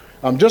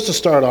Just to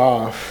start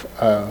off,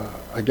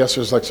 I guess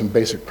there's like some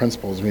basic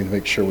principles we need to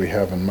make sure we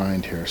have in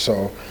mind here.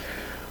 So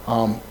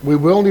we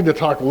will need to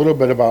talk a little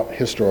bit about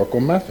historical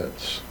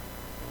methods.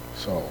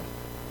 So,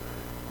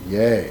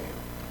 yay,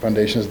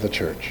 foundations of the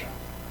church.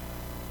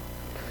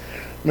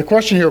 And the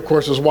question here, of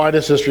course, is why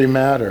does history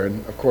matter?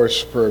 And of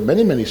course, for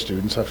many, many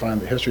students, I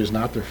find that history is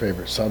not their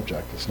favorite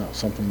subject. It's not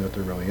something that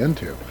they're really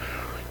into.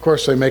 Of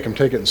course, they make them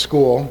take it in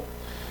school.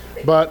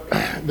 But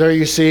there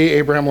you see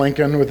Abraham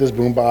Lincoln with his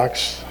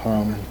boombox.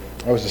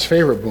 That was his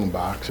favorite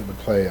boombox. It would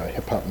play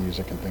hip-hop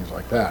music and things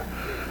like that.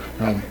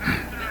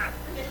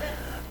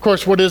 Of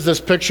course, what is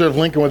this picture of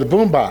Lincoln with a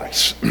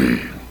boombox?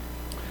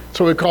 It's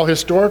what we call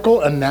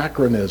historical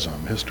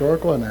anachronism.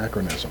 Historical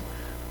anachronism.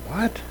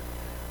 What?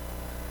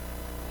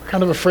 What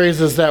kind of a phrase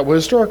is that? Well,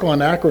 historical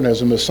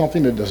anachronism is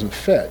something that doesn't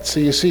fit. So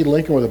you see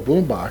Lincoln with a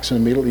boombox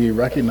and immediately you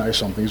recognize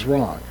something's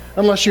wrong.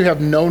 Unless you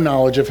have no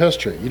knowledge of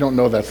history. You don't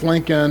know that's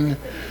Lincoln.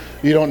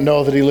 You don't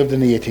know that he lived in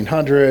the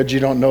 1800s. You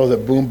don't know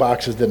that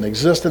boomboxes didn't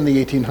exist in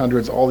the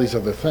 1800s, all these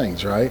other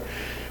things, right?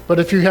 But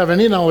if you have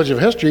any knowledge of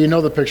history, you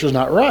know the picture's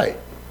not right.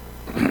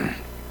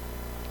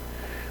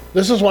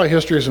 This is why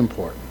history is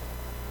important.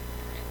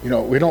 You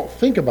know, we don't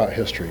think about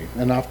history,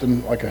 and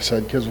often, like I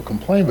said, kids will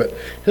complain, but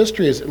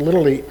history is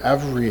literally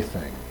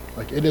everything.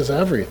 Like, it is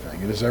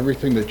everything. It is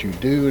everything that you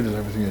do. It is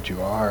everything that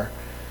you are.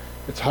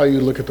 It's how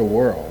you look at the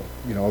world.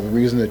 You know, the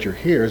reason that you're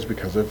here is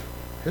because of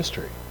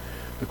history.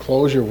 The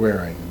clothes you're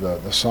wearing,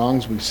 the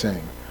songs we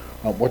sing,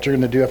 what you're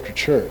going to do after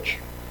church.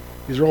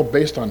 These are all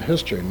based on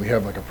history, and we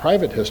have like a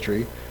private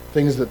history,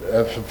 things that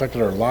have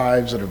affected our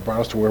lives, that have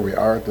brought us to where we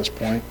are at this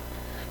point.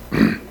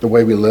 The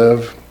way we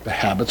live, the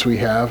habits we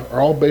have,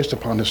 are all based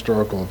upon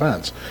historical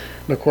events.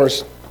 And of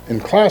course, in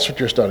class, what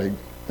you're studying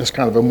is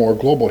kind of a more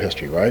global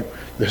history, right?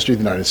 The history of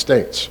the United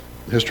States,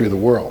 the history of the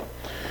world.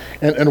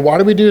 And why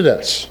do we do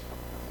this?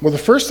 Well, the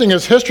first thing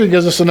is history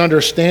gives us an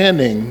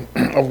understanding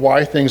of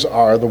why things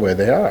are the way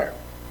they are.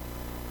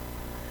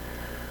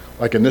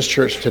 Like in this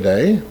church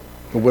today,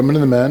 the women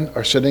and the men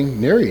are sitting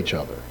near each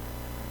other.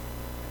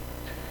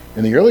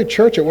 In the early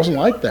church, it wasn't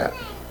like that.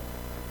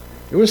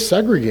 It was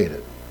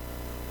segregated.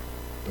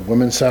 The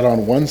women sat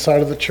on one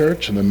side of the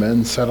church and the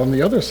men sat on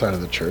the other side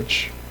of the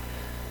church,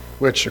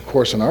 which, of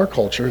course, in our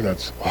culture,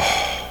 that's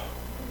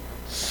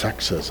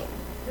sexism,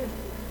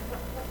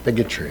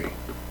 bigotry.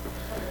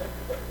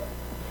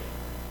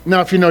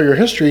 Now, if you know your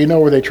history, you know,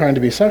 were they trying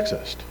to be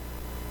sexist?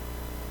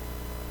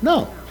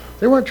 No,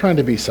 they weren't trying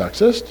to be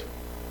sexist.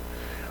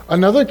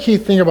 Another key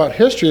thing about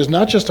history is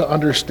not just to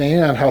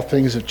understand how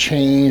things have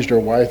changed or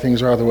why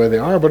things are the way they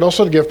are, but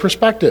also to give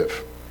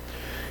perspective.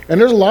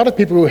 And there's a lot of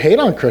people who hate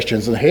on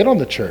Christians and hate on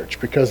the church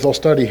because they'll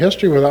study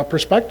history without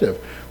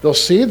perspective. They'll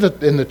see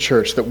that in the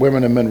church that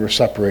women and men were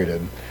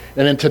separated.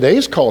 And in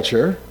today's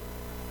culture,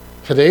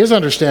 today's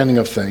understanding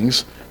of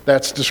things,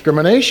 that's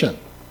discrimination.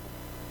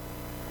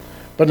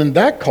 But in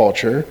that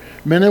culture,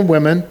 men and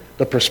women,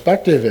 the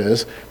perspective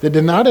is they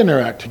did not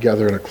interact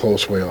together in a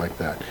close way like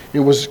that.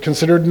 It was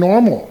considered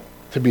normal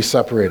to be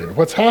separated.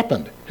 What's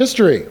happened?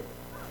 History.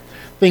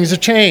 Things have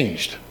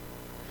changed.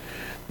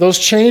 Those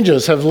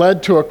changes have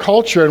led to a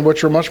culture in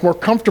which we're much more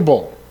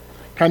comfortable,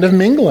 kind of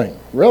mingling,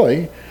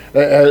 really,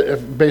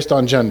 based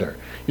on gender.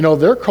 You know,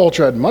 their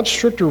culture had much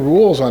stricter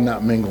rules on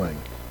not mingling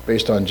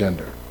based on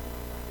gender.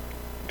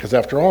 Because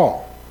after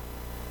all,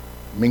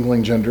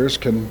 mingling genders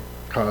can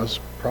cause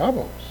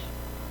problems.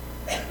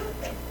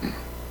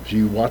 If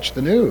you watch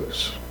the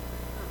news,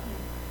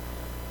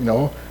 you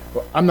know,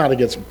 I'm not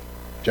against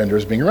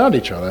genders being around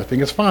each other. I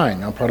think it's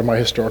fine. I'm part of my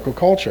historical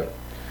culture.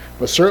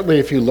 But certainly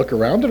if you look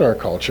around at our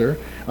culture,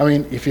 I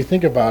mean, if you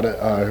think about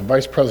it,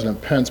 Vice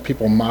President Pence,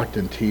 people mocked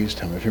and teased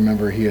him. If you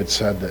remember, he had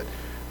said that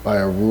by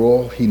a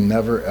rule, he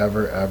never,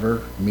 ever,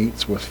 ever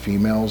meets with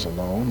females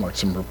alone. Like,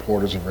 some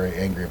reporters are very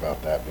angry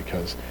about that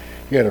because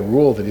he had a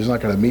rule that he's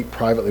not going to meet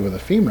privately with a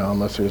female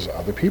unless there's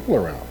other people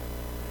around.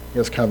 He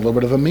has kind of a little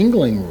bit of a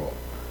mingling rule.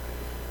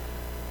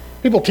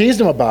 People teased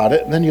him about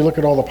it, and then you look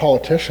at all the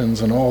politicians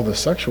and all the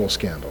sexual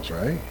scandals,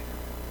 right?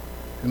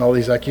 And all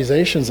these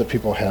accusations that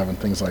people have and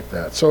things like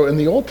that. So in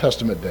the Old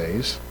Testament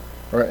days,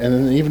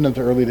 and even in the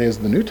early days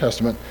of the New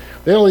Testament,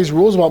 they had all these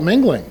rules about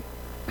mingling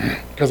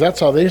because that's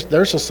how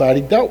their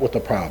society dealt with the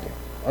problem.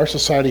 Our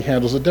society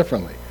handles it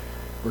differently.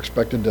 We're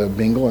expected to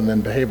mingle and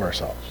then behave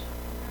ourselves,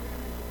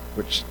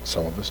 which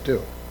some of us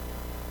do.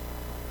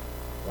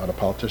 A lot of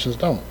politicians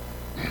don't.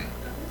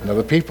 And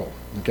other people,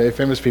 okay,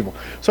 famous people.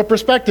 So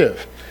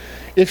perspective.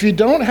 If you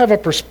don't have a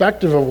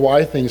perspective of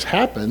why things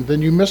happen,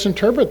 then you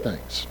misinterpret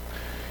things.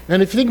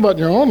 And if you think about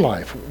your own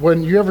life,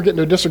 when you ever get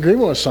into a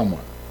disagreement with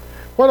someone,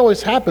 what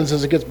always happens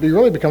is it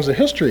really becomes a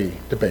history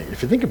debate,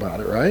 if you think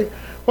about it, right?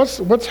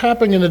 What's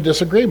happening in a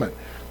disagreement?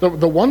 The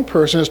one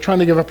person is trying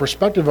to give a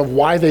perspective of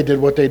why they did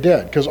what they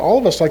did, because all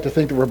of us like to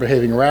think that we're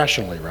behaving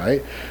rationally,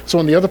 right? So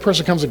when the other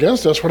person comes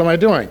against us, what am I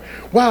doing?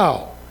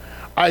 Wow,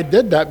 I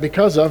did that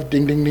because of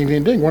ding, ding, ding,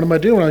 ding, ding. What am I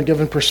doing? I'm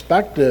giving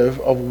perspective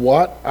of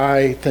what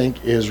I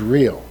think is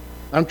real.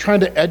 I'm trying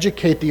to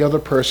educate the other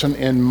person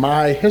in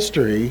my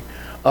history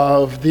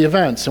of the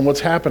events and what's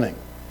happening.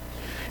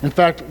 In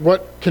fact,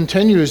 what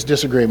continues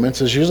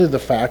disagreements is usually the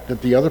fact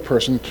that the other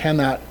person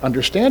cannot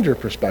understand your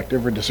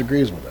perspective or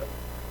disagrees with it.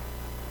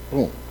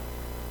 Boom.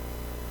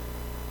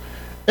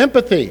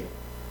 Empathy.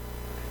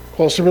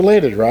 Closely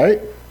related,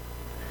 right?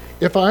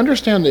 If I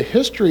understand the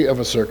history of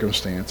a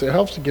circumstance, it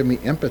helps to give me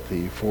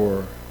empathy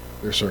for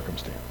their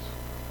circumstance.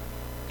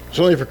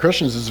 Certainly for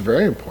Christians, this is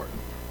very important.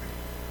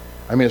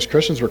 I mean, as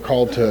Christians, we're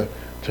called to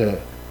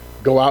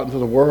go out into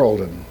the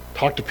world and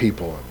talk to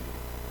people and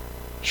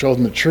show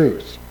them the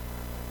truth.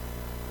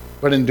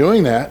 But in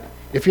doing that,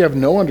 if you have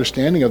no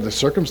understanding of the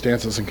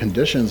circumstances and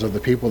conditions of the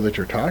people that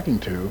you're talking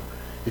to,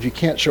 if you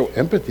can't show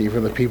empathy for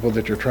the people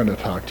that you're trying to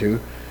talk to,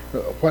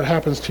 what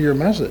happens to your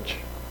message?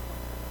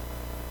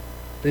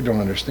 They don't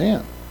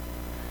understand.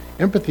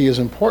 Empathy is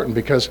important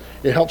because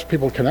it helps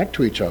people connect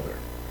to each other.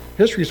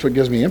 History is what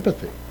gives me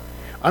empathy.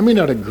 I may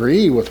not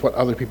agree with what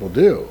other people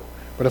do,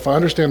 but if I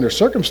understand their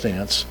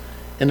circumstance,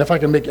 and if I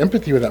can make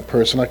empathy with that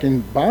person, I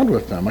can bond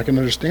with them. I can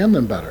understand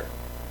them better.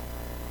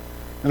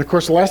 And of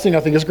course, the last thing I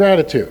think is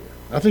gratitude.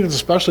 I think it's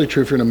especially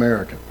true if you're an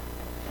American.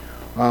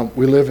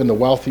 We live in the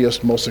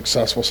wealthiest, most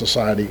successful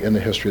society in the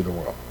history of the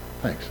world.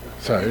 Thanks.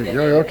 Sorry,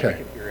 you're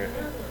okay.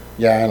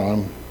 Yeah, I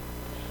know.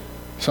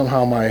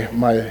 Somehow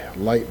my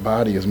light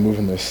body is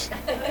moving this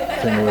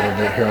thing a little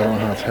bit here. I don't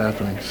know how it's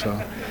happening. So,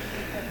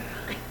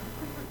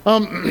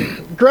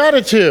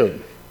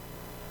 gratitude.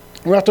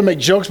 We have to make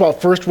jokes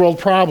about first world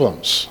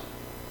problems.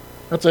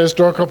 That's a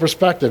historical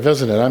perspective,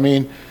 isn't it? I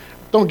mean,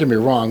 don't get me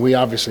wrong, we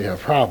obviously have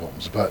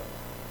problems, but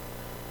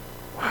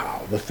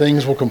wow, the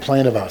things we'll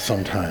complain about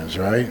sometimes,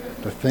 right?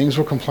 The things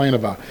we'll complain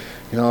about.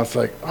 You know, it's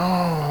like,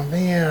 oh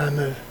man,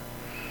 it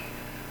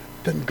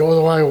didn't go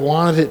the way I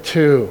wanted it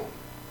to.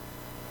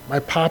 My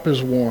pop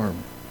is warm.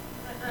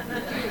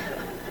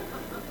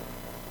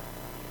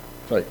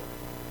 It's like,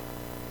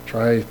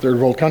 try third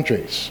world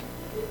countries.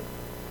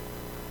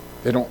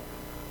 They don't,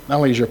 not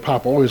only is your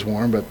pop always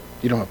warm, but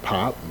you don't have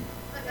pop.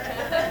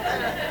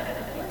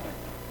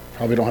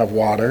 Probably don't have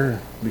water,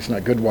 at least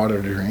not good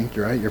water to drink,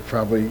 right? You're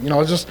probably,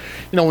 it's just,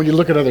 when you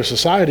look at other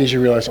societies,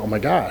 you realize, oh my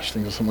gosh,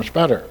 things are so much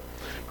better.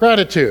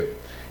 Gratitude.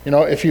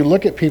 If you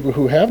look at people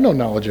who have no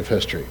knowledge of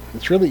history,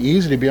 it's really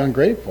easy to be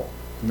ungrateful.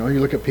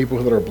 You look at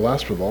people that are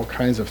blessed with all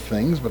kinds of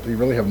things, but they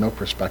really have no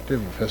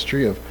perspective of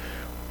history of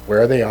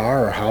where they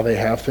are or how they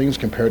have things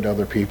compared to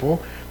other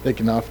people. They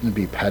can often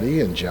be petty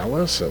and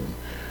jealous and,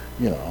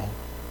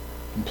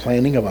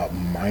 complaining about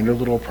minor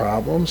little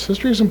problems.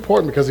 History is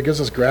important because it gives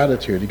us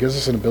gratitude. It gives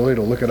us an ability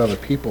to look at other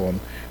people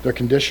and their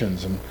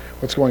conditions and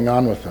what's going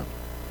on with them.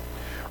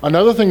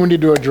 Another thing we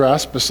need to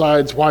address,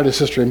 besides why does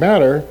history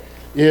matter,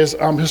 is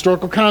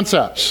historical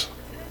concepts.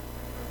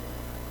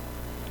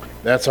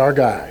 That's our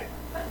guy.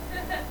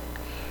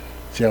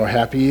 See how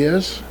happy he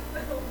is?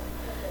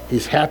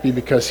 He's happy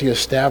because he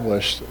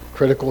established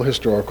critical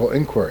historical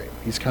inquiry.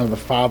 He's kind of the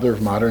father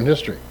of modern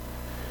history.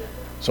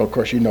 So, of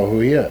course, you know who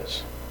he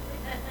is.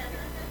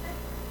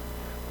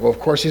 Well, of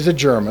course, he's a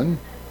German,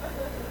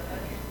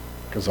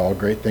 because all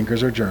great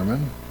thinkers are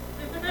German.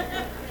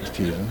 Just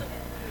teasing. Then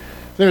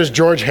there's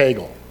George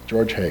Hegel.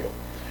 George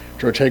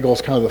Hegel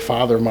is kind of the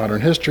father of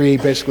modern history. He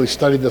basically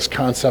studied this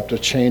concept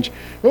of change.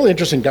 Really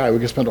interesting guy. We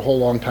could spend a whole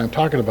long time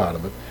talking about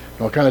him.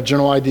 But kind of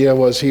general idea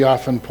was he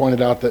often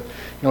pointed out that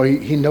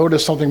he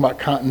noticed something about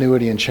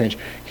continuity and change.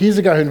 He's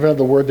the guy who invented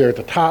the word there at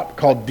the top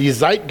called Die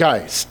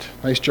Zeitgeist.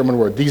 Nice German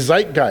word. Die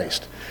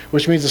Zeitgeist,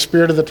 which means the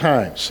spirit of the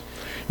times.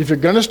 If you're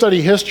going to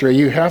study history,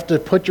 you have to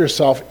put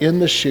yourself in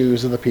the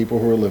shoes of the people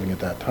who were living at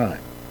that time.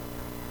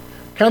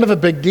 Kind of a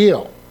big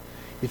deal.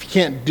 If you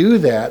can't do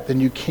that,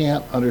 then you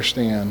can't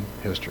understand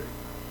history.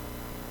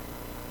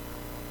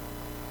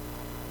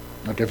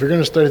 Like if you're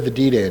going to study the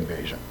D-Day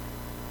invasion,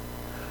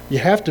 you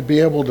have to be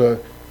able to,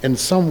 in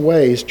some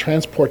ways,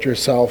 transport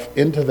yourself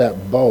into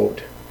that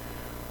boat,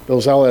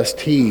 those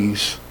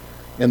LSTs,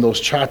 in those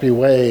choppy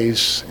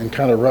waves and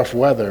kind of rough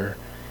weather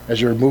as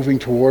you're moving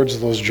towards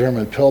those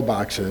German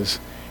pillboxes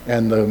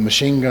and the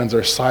machine guns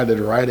are sighted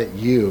right at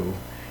you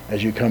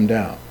as you come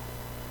down.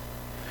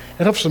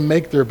 It helps to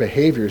make their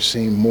behavior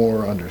seem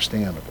more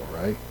understandable,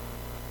 right?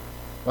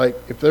 Like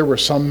if there were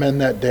some men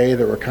that day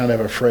that were kind of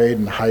afraid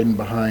and hiding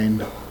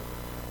behind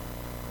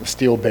the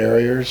steel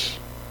barriers,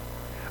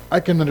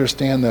 I can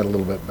understand that a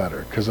little bit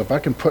better, because if I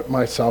can put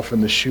myself in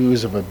the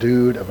shoes of a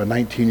dude, of a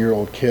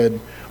 19-year-old kid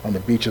on the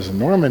beaches of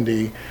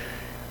Normandy,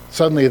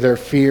 suddenly their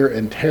fear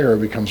and terror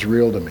becomes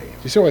real to me.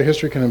 You see why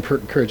history can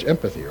encourage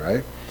empathy,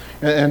 right?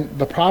 And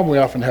the problem we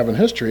often have in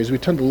history is we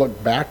tend to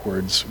look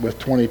backwards with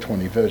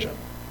 20/20 vision.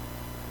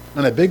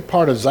 And a big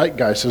part of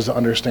zeitgeist is to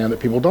understand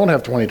that people don't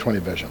have 20/20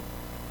 vision.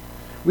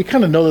 We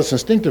kind of know this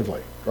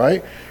instinctively,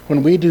 right?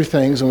 When we do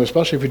things, and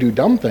especially if we do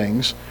dumb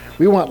things,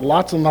 we want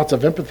lots and lots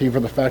of empathy for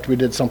the fact we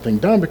did something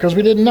dumb because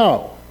we didn't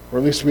know, or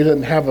at least we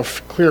didn't have a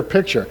clear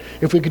picture.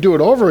 If we could do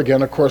it over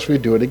again, of course,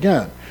 we'd do it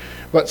again.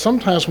 But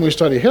sometimes when we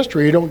study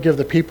history, you don't give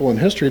the people in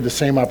history the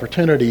same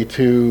opportunity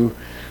to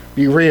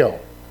be real.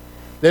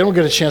 They don't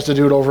get a chance to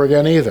do it over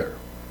again either.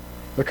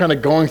 They're kind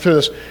of going through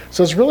this.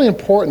 So it's really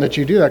important that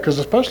you do that, because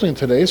especially in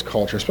today's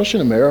culture, especially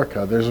in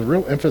America, there's a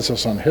real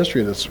emphasis on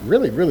history that's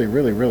really, really,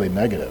 really, really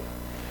negative.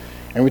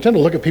 And we tend to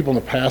look at people in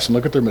the past and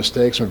look at their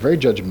mistakes, and we're very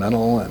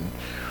judgmental, and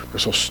they're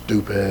so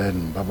stupid,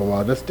 and blah, blah,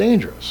 blah. That's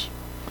dangerous.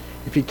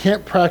 If you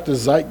can't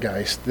practice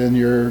zeitgeist, then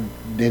you're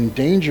in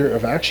danger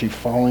of actually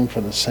falling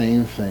for the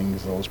same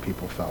things those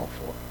people fell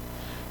for.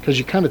 Because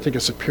you kind of take a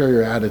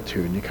superior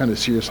attitude, and you kind of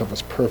see yourself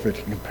as perfect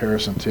in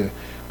comparison to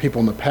people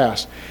in the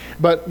past.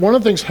 But one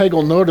of the things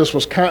Hegel noticed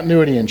was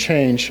continuity and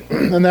change,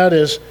 and that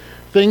is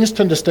things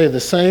tend to stay the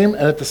same,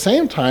 and at the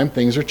same time,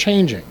 things are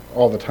changing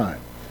all the time.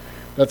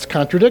 That's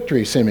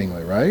contradictory,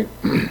 seemingly, right?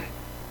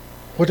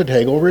 What did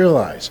Hegel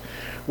realize?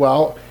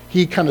 Well,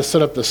 he kind of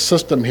set up this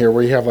system here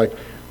where you have like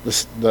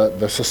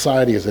the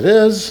society as it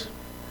is,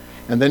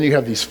 and then you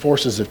have these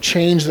forces of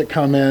change that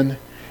come in,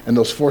 and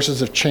those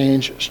forces of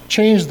change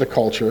the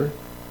culture.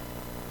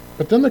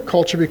 But then the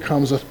culture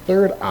becomes a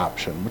third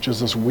option, which is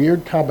this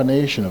weird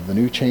combination of the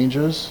new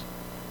changes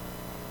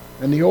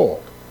and the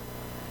old.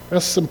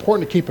 That's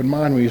important to keep in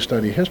mind when you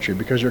study history,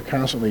 because you're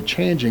constantly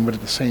changing, but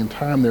at the same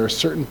time, there are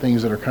certain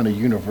things that are kind of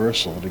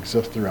universal that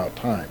exist throughout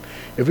time.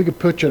 If we could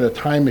put you in a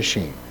time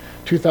machine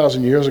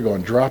 2,000 years ago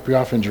and drop you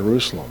off in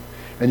Jerusalem,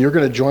 and you're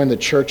going to join the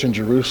church in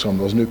Jerusalem,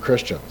 those new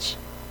Christians,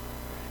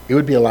 it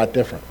would be a lot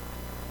different.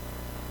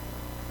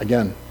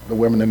 Again, the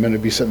women and men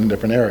would be sitting in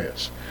different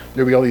areas.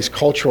 There'd be all these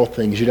cultural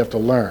things you'd have to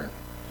learn.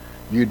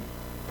 You'd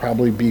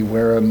probably be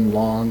wearing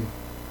long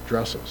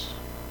dresses.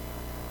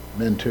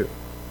 Men too.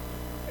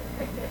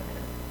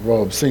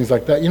 Robes, things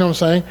like that, you know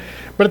what I'm saying?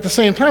 But at the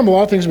same time, a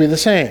lot of things would be the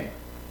same.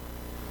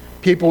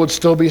 People would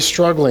still be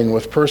struggling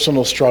with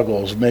personal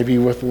struggles, maybe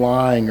with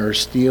lying or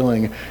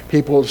stealing.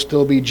 People would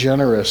still be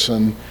generous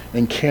and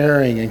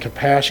caring and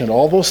compassionate.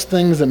 All those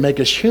things that make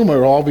us human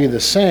would all be the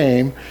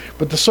same,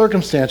 but the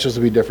circumstances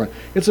would be different.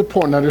 It's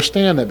important to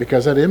understand that,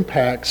 because that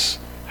impacts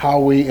how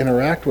we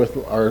interact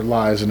with our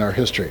lives and our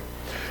history.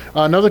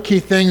 Another key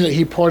thing that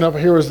he pointed out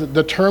here was the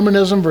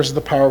determinism versus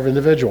the power of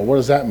individual. What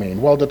does that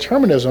mean? Well,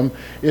 determinism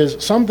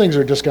is some things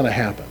are just going to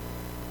happen,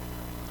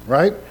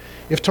 right?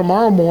 If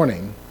tomorrow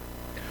morning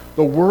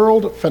the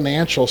world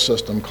financial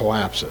system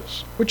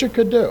collapses, which it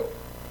could do,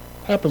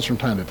 happens from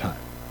time to time,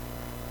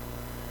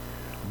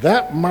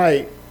 that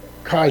might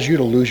cause you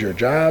to lose your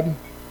job.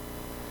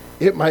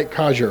 It might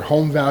cause your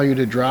home value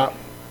to drop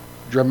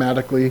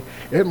dramatically.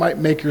 It might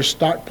make your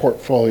stock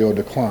portfolio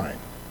decline.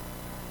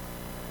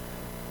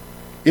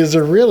 Is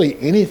there really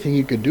anything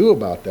you could do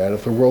about that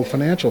if the world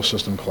financial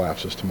system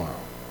collapses tomorrow?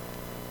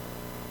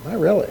 Not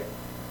really.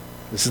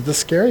 This is the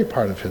scary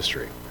part of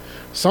history.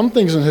 Some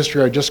things in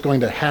history are just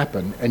going to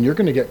happen, and you're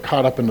going to get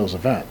caught up in those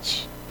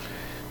events.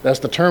 That's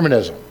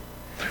determinism.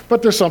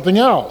 But there's something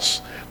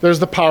else. There's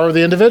the power of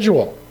the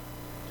individual.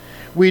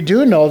 We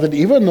do know that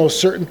even though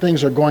certain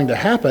things are going to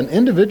happen,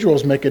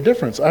 individuals make a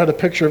difference. I had a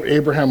picture of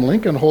Abraham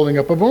Lincoln holding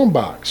up a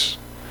boombox.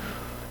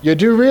 You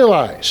do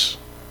realize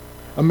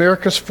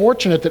America's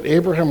fortunate that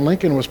Abraham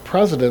Lincoln was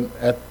president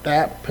at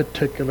that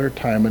particular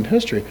time in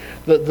history.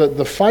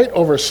 The fight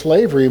over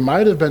slavery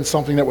might have been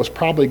something that was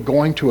probably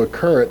going to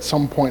occur at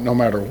some point no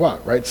matter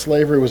what, right?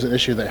 Slavery was an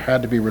issue that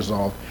had to be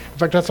resolved. In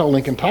fact, that's how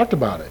Lincoln talked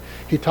about it.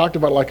 He talked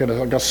about like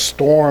a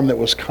storm that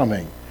was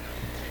coming.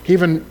 He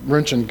even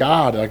mentioned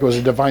God, like it was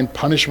a divine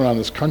punishment on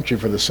this country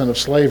for the sin of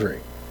slavery.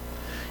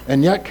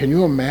 And yet, can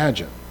you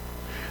imagine?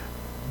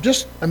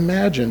 Just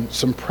imagine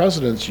some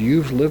presidents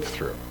you've lived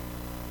through.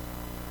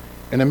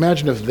 And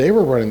imagine if they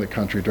were running the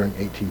country during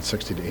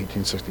 1860 to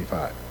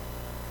 1865.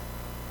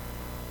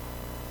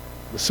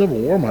 The Civil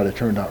War might have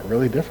turned out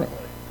really differently.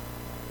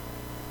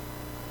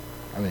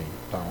 I mean,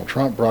 Donald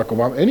Trump, Barack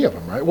Obama, any of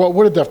them, right? Well,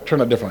 would it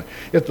turn out differently?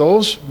 If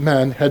those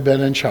men had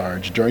been in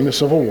charge during the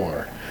Civil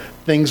War,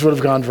 things would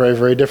have gone very,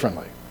 very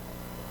differently.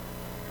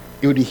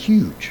 It would be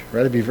huge, right?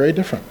 It'd be very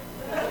different.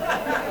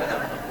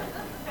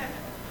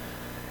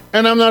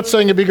 And I'm not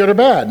saying it'd be good or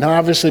bad. Now,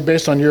 obviously,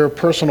 based on your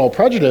personal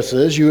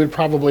prejudices, you would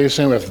probably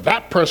assume if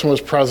that person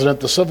was president,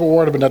 the Civil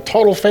War would have been a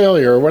total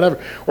failure or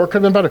whatever, or it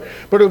could have been better.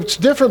 But it's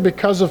different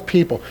because of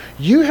people.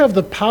 You have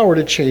the power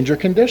to change your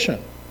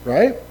condition,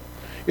 right?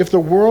 If the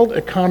world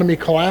economy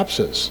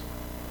collapses,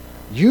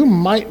 you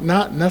might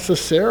not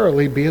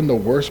necessarily be in the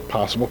worst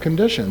possible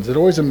conditions. It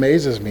always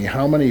amazes me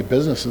how many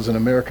businesses in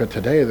America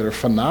today that are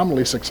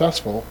phenomenally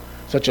successful,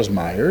 such as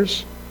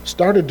Myers,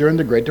 started during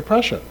the Great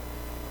Depression.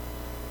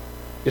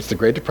 It's the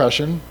Great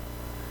Depression.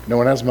 No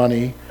one has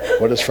money.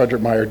 What does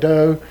Frederick Meyer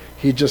do?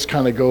 He just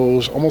kind of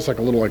goes almost like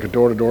a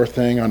door-to-door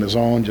thing on his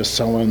own, just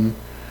selling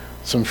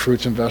some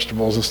fruits and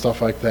vegetables and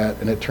stuff like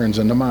that, and it turns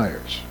into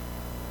Myers.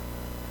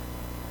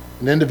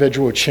 An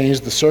individual who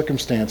changed the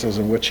circumstances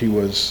in which he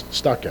was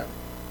stuck in.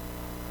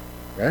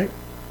 Right?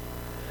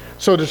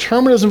 So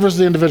determinism versus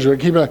the individual.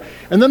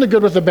 And then the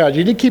good with the bad.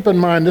 You need to keep in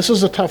mind, this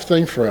is a tough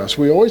thing for us.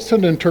 We always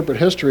tend to interpret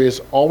history as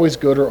always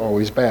good or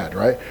always bad,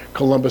 right?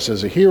 Columbus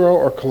is a hero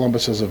or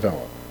Columbus is a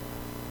villain.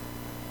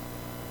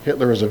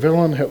 Hitler is a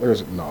villain,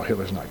 Hitler's not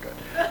good.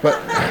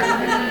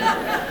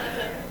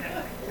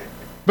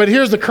 But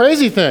here's the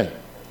crazy thing.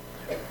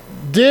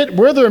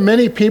 Were there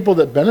many people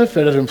that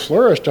benefited and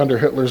flourished under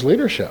Hitler's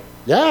leadership?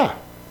 Yeah.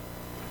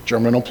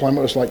 German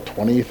unemployment was like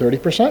 20,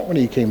 30% when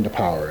he came to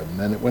power, and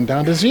then it went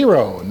down to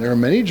zero. And there are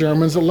many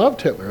Germans that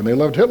loved Hitler, and they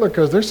loved Hitler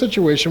because their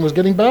situation was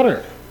getting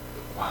better.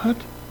 What?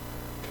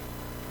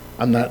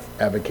 I'm not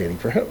advocating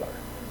for Hitler.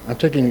 I'm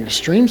taking an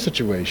extreme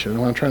situation, and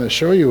what I'm trying to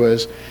show you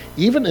is,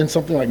 even in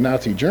something like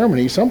Nazi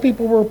Germany, some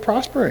people were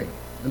prospering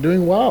and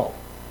doing well.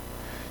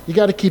 You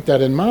got to keep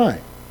that in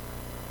mind.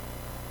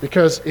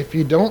 Because if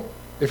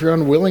you're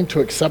unwilling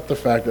to accept the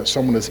fact that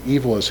someone as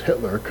evil as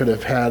Hitler could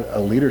have had a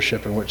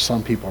leadership in which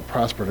some people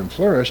prospered and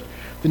flourished,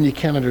 then you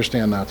can't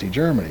understand Nazi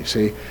Germany.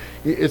 See,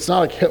 it's not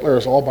like Hitler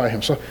is all by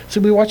himself.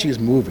 See, we watch these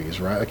movies,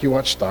 right? Like you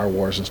watch Star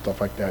Wars and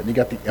stuff like that, and you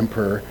got the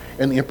Emperor,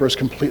 and the Emperor is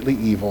completely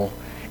evil,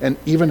 and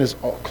even his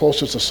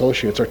closest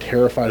associates are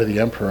terrified of the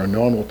Emperor, and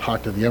no one will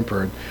talk to the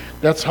Emperor.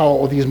 That's how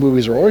all these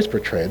movies are always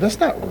portrayed. That's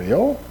not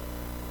real.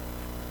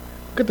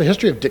 Look at the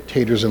history of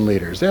dictators and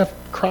leaders. They have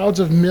crowds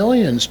of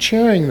millions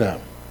cheering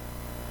them.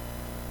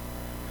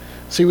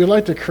 See, we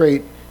like to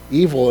create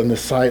evil in the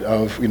sight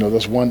of,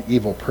 this one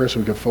evil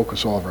person we can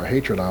focus all of our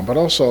hatred on, but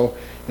also,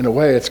 in a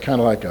way, it's kind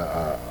of like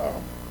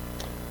a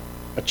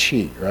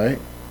cheat, right?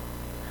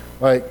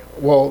 Like,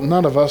 well,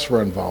 none of us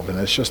were involved in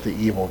it. It's just the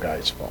evil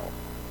guy's fault.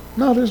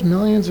 No, there's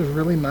millions of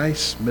really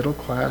nice,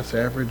 middle-class,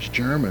 average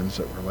Germans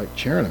that were,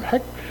 cheering him.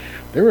 Heck,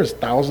 there was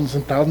thousands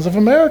and thousands of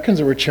Americans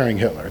that were cheering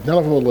Hitler. None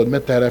of them will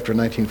admit that after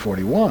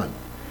 1941.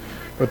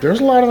 But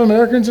there's a lot of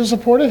Americans who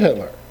supported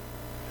Hitler.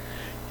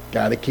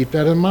 Got to keep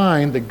that in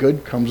mind. The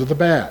good comes with the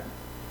bad.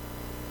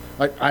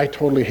 I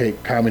totally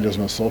hate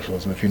communism and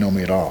socialism, if you know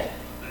me at all.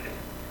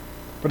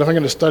 But if I'm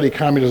going to study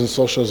communism and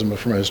socialism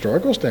from a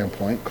historical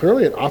standpoint,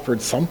 clearly it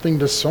offered something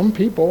to some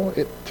people.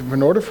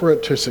 In order for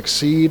it to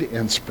succeed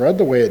and spread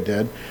the way it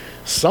did,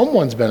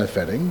 someone's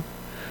benefiting.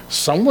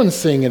 Someone's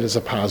seeing it as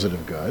a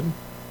positive good.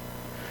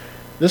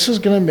 This is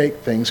going to make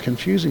things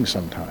confusing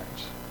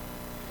sometimes,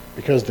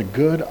 because the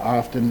good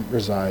often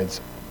resides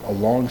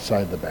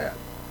alongside the bad.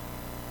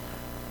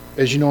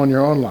 As you know in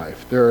your own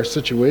life, there are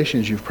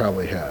situations you've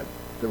probably had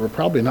that were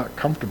probably not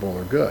comfortable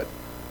or good.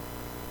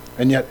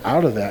 And yet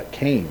out of that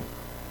came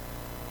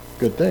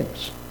good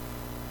things.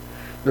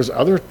 There's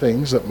other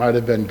things that might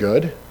have been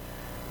good,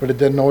 but it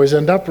didn't always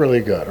end up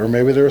really good. Or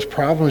maybe there was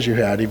problems you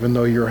had even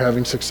though you were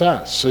having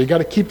success. So you got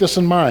to keep this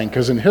in mind,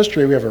 because in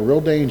history we have a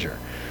real danger.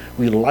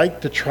 We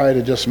like to try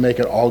to just make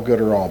it all good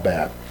or all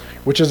bad,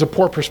 which is a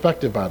poor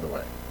perspective, by the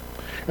way.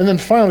 And then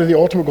finally, the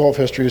ultimate goal of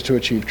history is to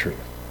achieve truth.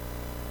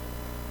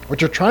 What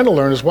you're trying to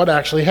learn is what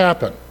actually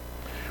happened.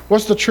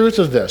 What's the truth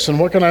of this, and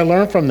what can I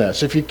learn from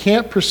this? If you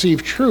can't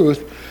perceive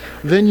truth,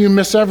 then you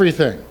miss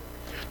everything.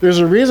 There's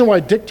a reason why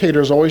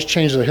dictators always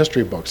change the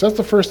history books. That's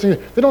the first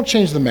thing. They don't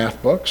change the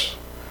math books.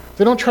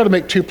 They don't try to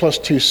make 2 +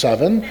 2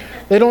 7.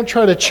 They don't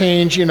try to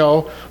change,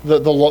 the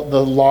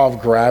law of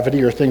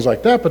gravity or things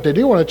like that, but they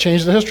do want to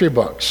change the history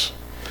books.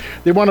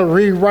 They want to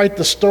rewrite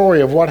the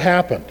story of what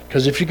happened,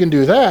 because if you can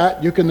do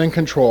that, you can then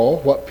control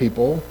what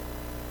people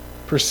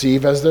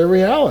perceive as their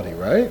reality,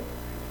 right?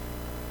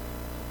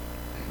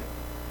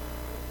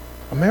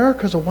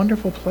 America's a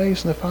wonderful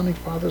place, and the Founding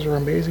Fathers are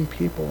amazing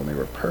people, and they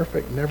were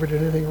perfect, never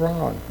did anything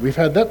wrong. We've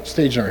had that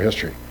stage in our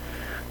history.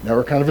 Now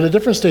we're kind of in a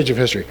different stage of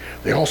history.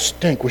 They all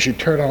stink. We should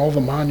tear down all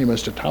the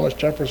monuments to Thomas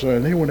Jefferson,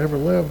 and they would never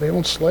live. They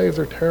owned slaves.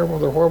 They're terrible.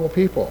 They're horrible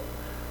people.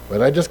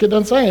 But I just get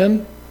done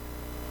saying,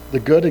 the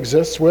good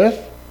exists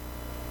with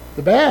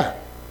the bad.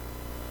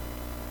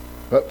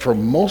 But for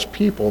most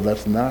people,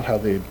 that's not how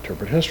they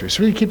interpret history.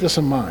 So we need to keep this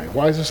in mind.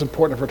 Why is this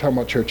important if we're talking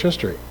about church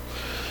history?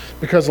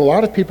 Because a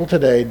lot of people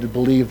today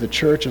believe the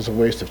church is a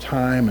waste of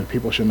time and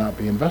people should not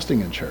be investing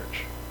in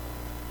church.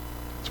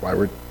 That's why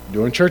we're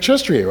doing church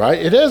history, right?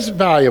 It is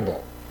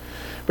valuable.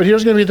 But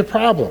here's going to be the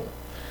problem.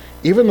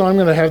 Even though I'm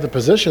going to have the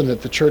position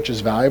that the church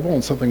is valuable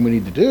and something we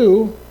need to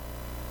do,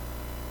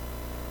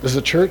 does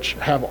the church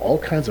have all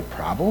kinds of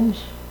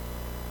problems?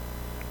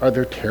 Are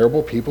there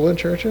terrible people in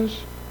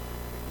churches?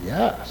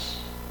 Yes.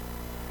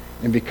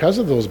 And because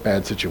of those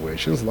bad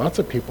situations, lots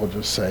of people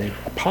just say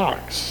a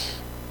pox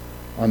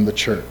on the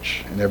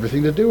church and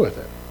everything to do with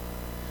it.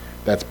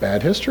 That's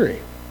bad history.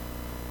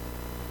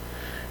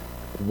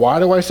 Why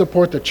do I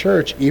support the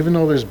church even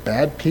though there's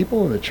bad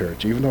people in the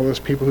church, even though there's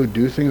people who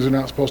do things they're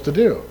not supposed to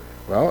do?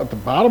 Well, at the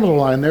bottom of the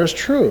line, there's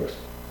truth.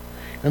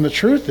 And the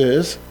truth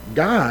is,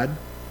 God,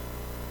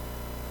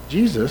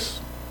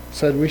 Jesus,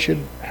 said we should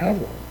have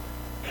one.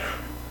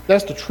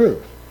 That's the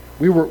truth.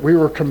 We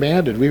were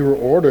commanded, we were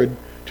ordered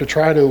to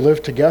try to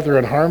live together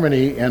in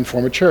harmony and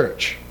form a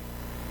church,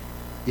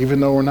 even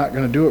though we're not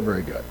going to do it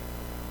very good.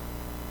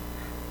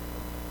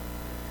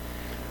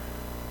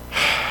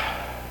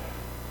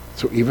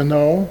 So even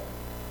though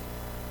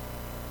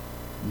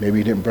maybe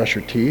you didn't brush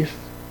your teeth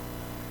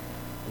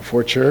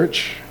before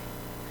church,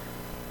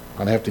 I'm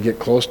going to have to get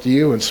close to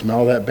you and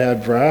smell that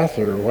bad breath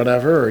or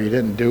whatever, or you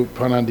didn't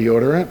put on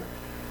deodorant,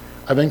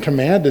 I've been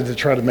commanded to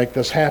try to make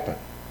this happen,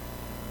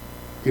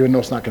 even though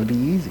it's not going to be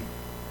easy,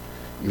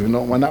 even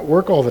though it might not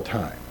work all the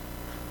time.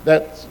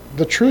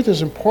 The truth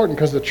is important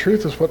because the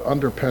truth is what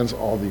underpins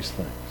all these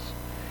things.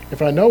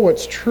 If I know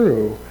what's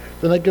true,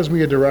 then that gives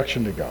me a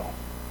direction to go.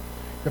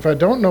 If I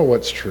don't know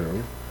what's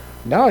true,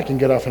 now I can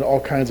get off in all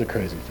kinds of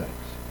crazy things.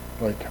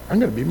 Like, I'm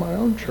going to be my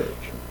own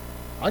church.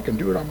 I can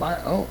do it on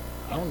my own.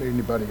 I don't need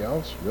anybody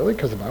else. Really?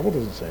 Because the Bible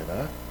doesn't say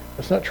that.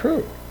 That's not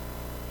true.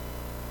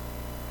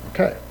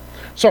 Okay.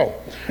 So,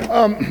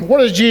 what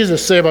does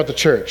Jesus say about the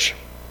church?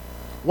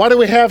 Why do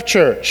we have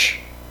church?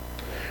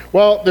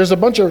 Well, there's a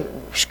bunch of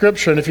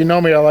scripture, and if you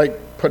know me, I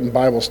like putting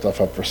Bible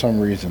stuff up for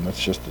some reason.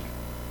 That's just,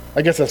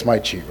 I guess that's my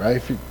cheat, right?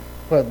 If you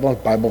put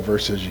Bible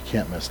verses, you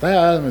can't miss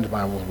that. I mean, the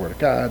Bible is the Word of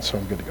God, so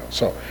I'm good to go.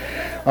 So,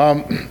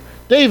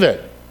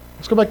 David.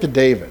 Let's go back to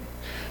David.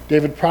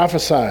 David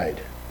prophesied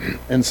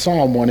in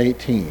Psalm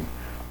 118,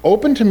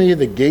 "Open to me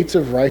the gates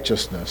of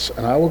righteousness,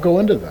 and I will go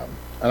into them,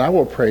 and I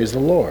will praise the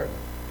Lord.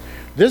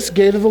 This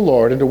gate of the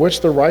Lord, into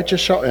which the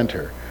righteous shall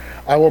enter,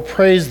 I will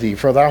praise thee,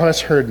 for thou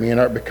hast heard me, and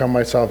art become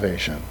my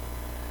salvation."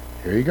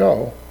 Here you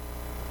go.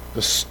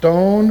 The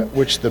stone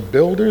which the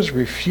builders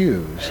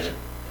refused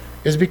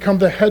is become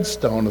the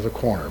headstone of the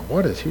corner.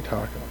 What is he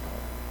talking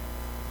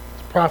about?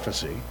 It's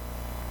prophecy.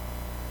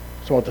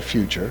 It's about the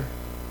future.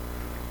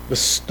 The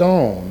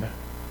stone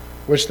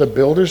which the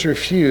builders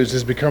refused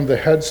has become the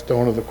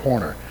headstone of the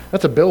corner.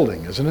 That's a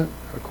building, isn't it?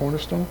 A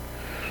cornerstone?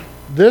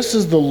 This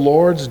is the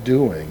Lord's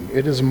doing.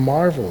 It is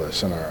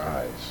marvelous in our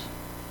eyes.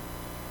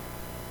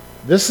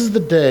 This is the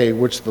day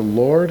which the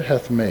Lord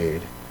hath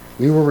made.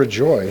 We will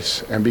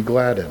rejoice and be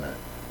glad in it.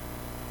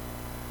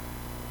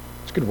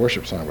 It's a good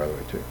worship song, by the way,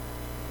 too.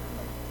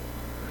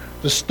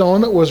 The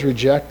stone that was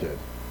rejected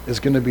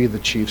is going to be the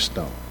chief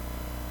stone.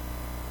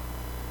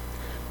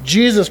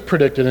 Jesus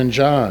predicted in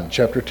John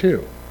chapter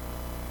 2.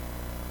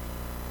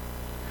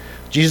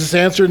 Jesus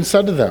answered and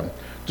said to them,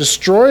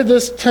 "Destroy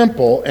this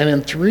temple, and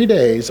in 3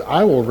 days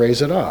I will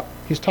raise it up."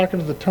 He's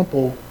talking to the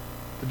temple,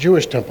 the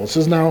Jewish temple. This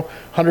is now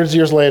hundreds of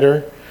years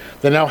later.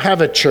 They now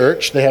have a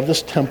church. They have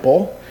this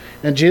temple.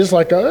 And Jesus is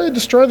like,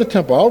 destroy the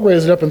temple. I'll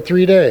raise it up in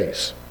 3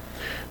 days.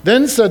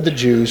 Then said the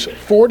Jews,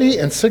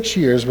 46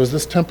 years was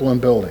this temple in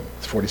building.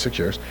 It's 46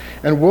 years.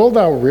 "And wilt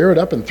thou rear it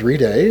up in 3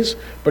 days?"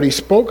 But he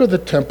spoke of the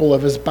temple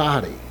of his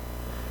body.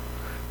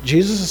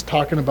 Jesus is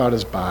talking about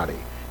his body.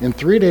 In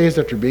 3 days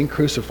after being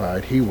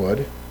crucified, he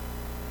would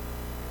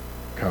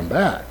come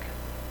back.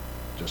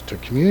 Just to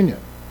communion.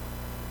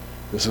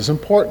 This is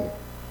important.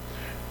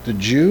 The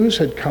Jews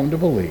had come to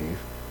believe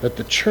that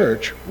the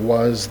church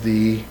was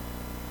the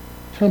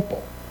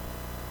temple,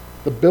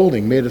 the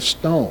building made of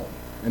stone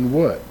and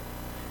wood.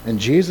 And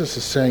Jesus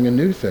is saying a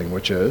new thing,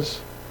 which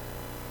is,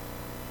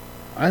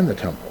 I'm the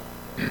temple.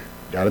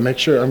 Got to make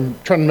sure, I'm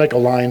trying to make a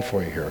line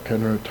for you here, okay,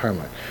 no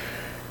timeline.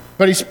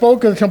 But he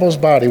spoke of the temple's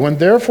body. When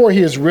therefore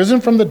he is risen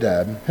from the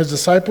dead, his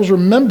disciples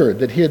remembered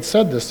that he had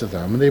said this to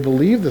them, and they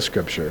believed the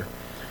scripture,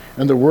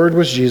 and the word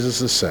which Jesus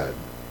has said.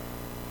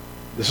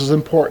 This is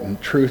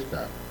important truth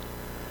then.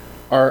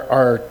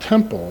 Our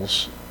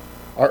temples,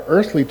 our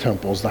earthly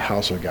temples, the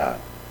house of God.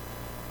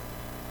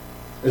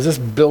 Is this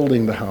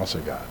building the house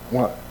of God?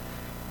 Well,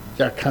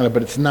 yeah, kind of,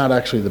 but it's not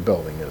actually the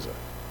building, is it?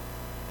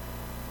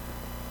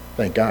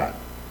 Thank God.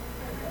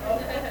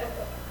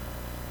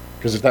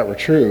 Because if that were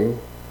true,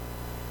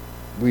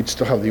 we'd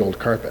still have the old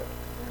carpet.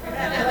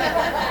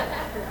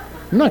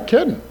 I'm not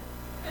kidding.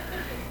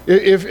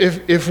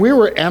 If we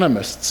were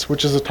animists,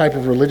 which is a type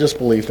of religious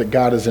belief that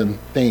God is in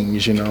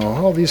things,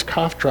 these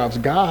cough drops,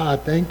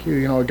 God, thank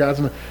you, God's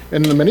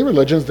in the many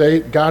religions,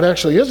 God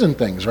actually is in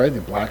things, right?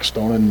 The black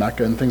stone in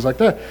Mecca and things like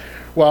that.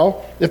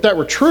 Well, if that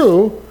were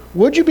true,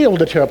 would you be able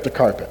to tear up the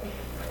carpet?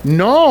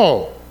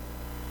 No.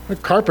 The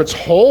carpet's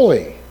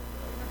holy.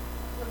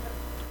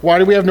 Why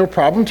do we have no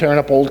problem tearing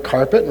up old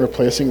carpet and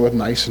replacing it with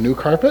nice new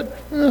carpet?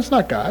 That's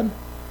not God.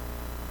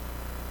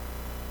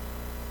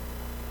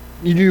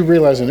 You do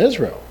realize in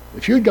Israel,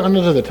 if you had gone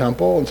into the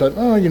temple and said,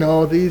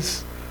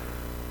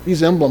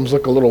 these emblems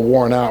look a little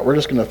worn out, we're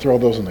just going to throw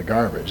those in the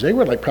garbage, they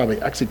would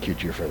probably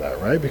execute you for that,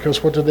 right?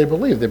 Because what did they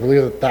believe? They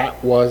believed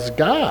that was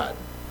God.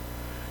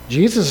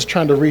 Jesus is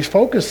trying to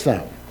refocus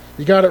them.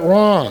 You got it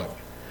wrong.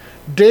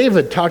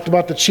 David talked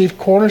about the chief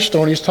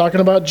cornerstone. He's talking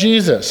about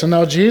Jesus. And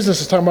now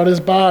Jesus is talking about his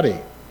body.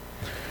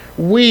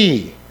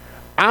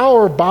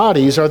 Our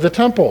bodies are the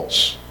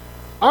temples.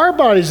 Our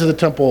bodies are the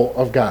temple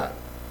of God.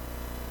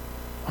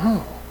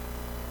 Oh.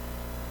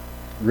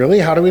 Really?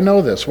 How do we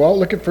know this? Well,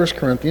 look at 1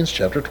 Corinthians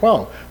chapter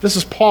 12. This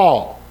is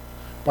Paul,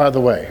 by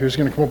the way, who's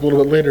going to come up a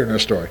little bit later in our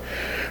story.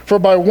 "For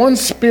by one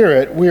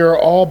Spirit we are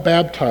all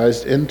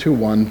baptized into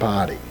one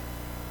body.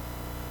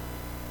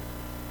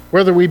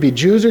 Whether we be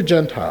Jews or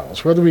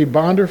Gentiles, whether we be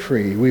bond or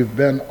free, we've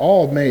been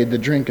all made to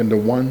drink into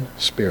one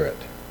Spirit."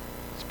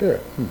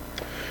 Spirit.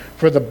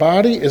 "For the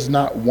body is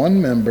not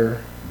one member,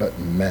 but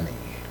many."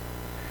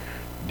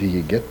 Do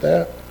you get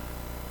that?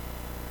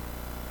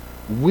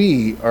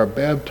 We are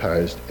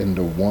baptized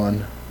into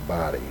one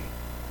body.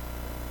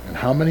 And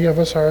how many of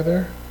us are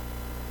there?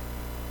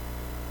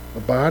 The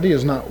body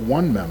is not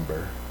one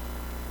member,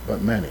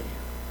 but many.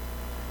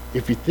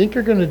 If you think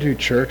you're going to do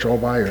church all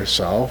by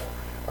yourself,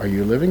 are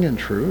you living in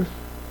truth?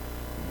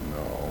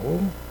 No.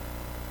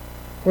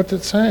 What's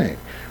it saying?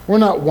 We're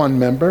not one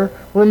member,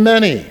 we're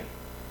many.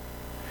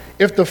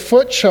 If the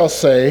foot shall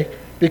say,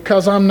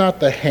 because I'm not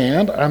the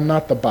hand, I'm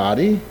not the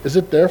body, is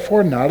it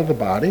therefore not of the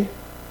body? You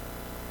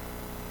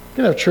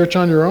can have church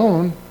on your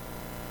own.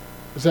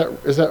 Is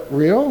that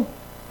real?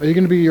 Are you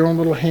going to be your own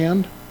little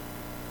hand?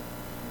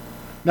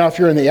 Now, if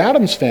you're in the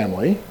Addams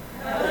family,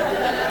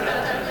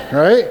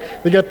 right?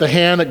 They get the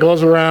hand that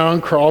goes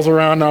around, crawls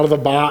around out of the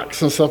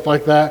box and stuff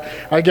like that.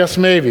 I guess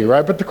maybe,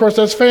 right? But of course,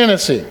 that's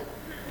fantasy.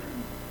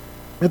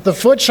 If the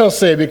foot shall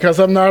say, because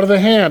I'm not of the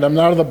hand, I'm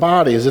not of the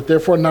body, is it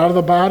therefore not of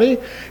the body?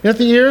 If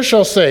the ear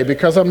shall say,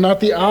 because I'm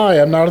not the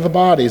eye, I'm not of the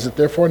body, is it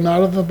therefore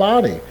not of the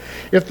body?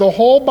 If the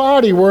whole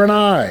body were an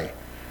eye,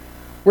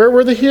 where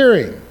were the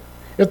hearing?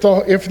 If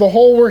the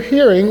whole were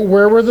hearing,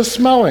 where were the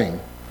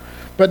smelling?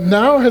 But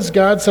now has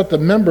God set the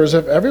members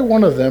of every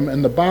one of them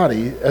in the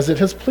body as it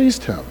has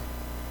pleased him.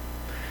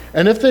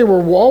 And if they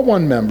were all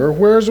one member,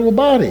 where is the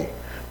body?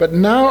 But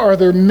now are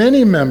there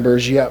many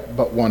members, yet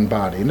but one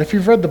body. And if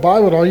you've read the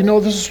Bible at all, you know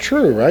this is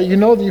true, right? You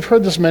know that you've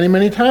heard this many,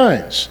 many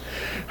times.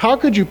 How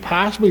could you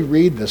possibly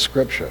read this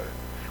scripture,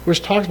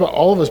 which talks about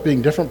all of us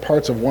being different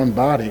parts of one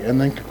body,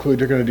 and then conclude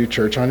you're going to do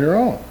church on your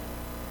own?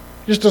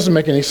 It just doesn't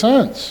make any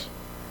sense.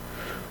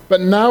 But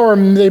now are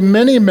they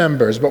many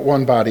members, but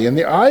one body. And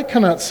the eye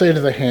cannot say to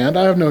the hand,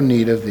 I have no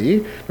need of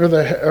thee, nor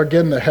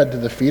again the head to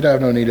the feet, I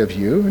have no need of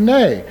you.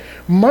 Nay,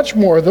 much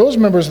more those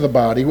members of the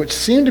body which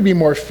seem to be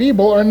more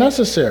feeble are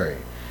necessary.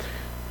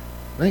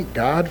 Thank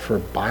God for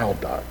bile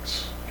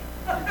ducts.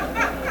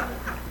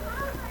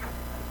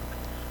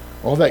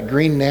 All that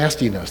green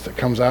nastiness that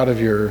comes out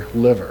of your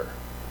liver.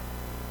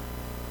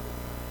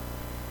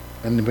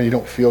 And when you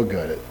don't feel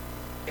good, it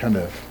kind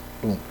of,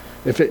 boom.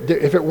 If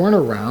it weren't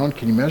around,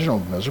 can you imagine how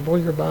miserable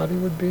your body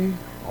would be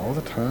all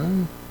the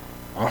time?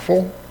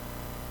 Awful.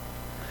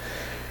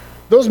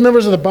 Those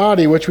members of the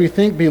body which we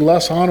think be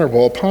less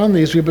honorable, upon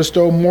these we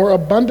bestow more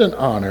abundant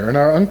honor, and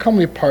our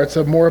uncomely parts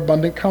have more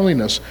abundant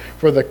comeliness.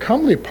 For the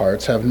comely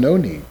parts have no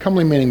need.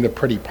 Comely meaning the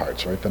pretty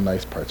parts, right? The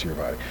nice parts of your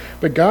body.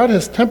 But God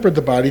has tempered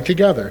the body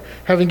together,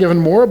 having given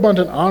more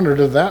abundant honor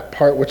to that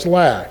part which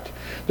lacked,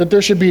 that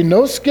there should be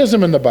no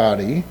schism in the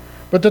body,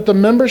 but that the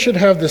members should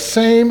have the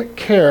same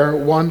care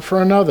one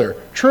for another.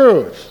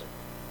 Truth.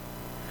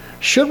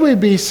 Should we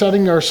be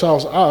setting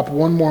ourselves up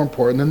one more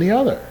important than the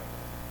other?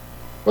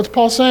 What's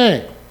Paul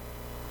saying?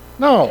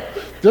 No.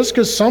 Just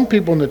because some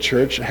people in the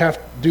church have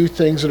to do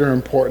things that are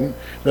important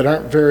that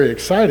aren't very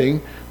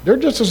exciting, they're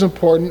just as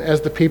important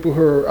as the people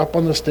who are up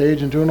on the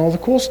stage and doing all the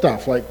cool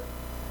stuff, like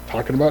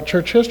talking about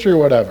church history or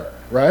whatever,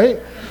 right?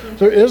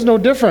 There is no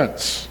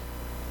difference.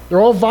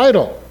 They're all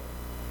vital.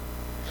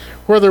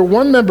 Whether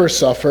one member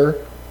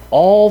suffer,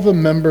 all the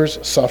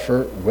members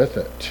suffer with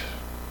it.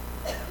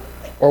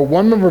 Or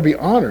one member be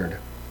honored,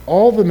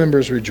 all the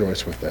members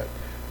rejoice with it.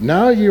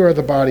 Now you are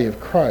the body of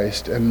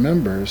Christ, and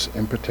members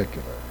in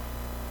particular.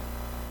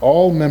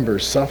 All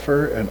members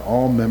suffer, and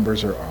all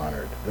members are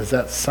honored. Does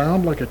that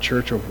sound like a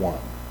church of one?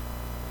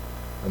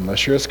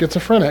 Unless you're a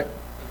schizophrenic.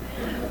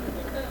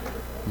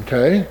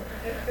 Okay?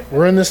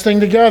 We're in this thing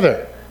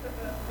together.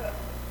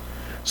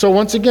 So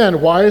once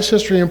again, why is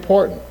history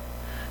important?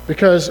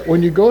 Because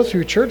when you go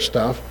through church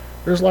stuff,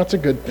 there's lots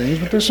of good things,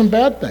 but there's some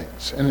bad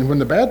things. And when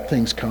the bad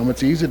things come,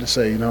 it's easy to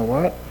say, you know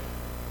what?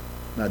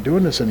 I'm not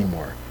doing this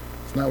anymore.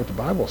 It's not what the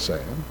Bible's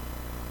saying.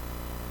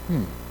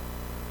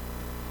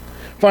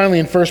 Finally,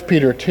 in 1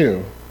 Peter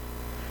 2,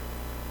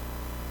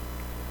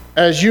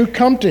 as you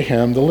come to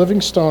him, the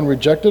living stone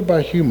rejected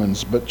by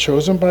humans, but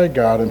chosen by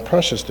God and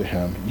precious to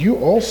him, you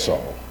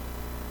also,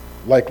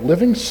 like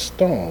living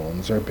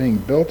stones, are being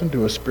built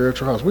into a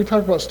spiritual house. We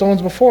talked about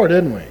stones before,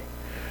 didn't we?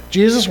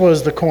 Jesus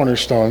was the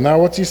cornerstone. Now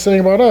what's he saying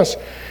about us?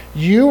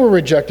 You were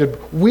rejected.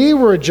 We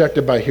were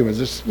rejected by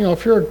humans. It's,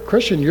 if you're a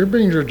Christian, you're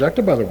being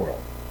rejected by the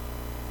world.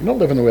 You don't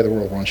live in the way the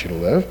world wants you to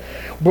live.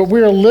 But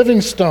we are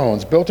living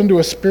stones built into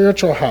a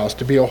spiritual house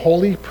to be a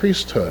holy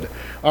priesthood,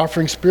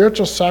 offering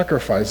spiritual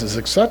sacrifices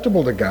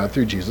acceptable to God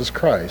through Jesus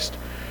Christ.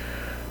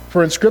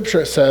 For in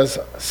Scripture it says,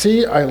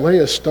 see, I lay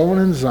a stone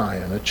in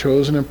Zion, a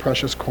chosen and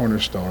precious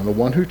cornerstone. And the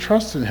one who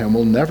trusts in him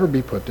will never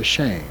be put to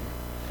shame.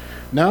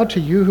 Now to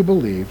you who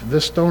believe,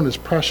 this stone is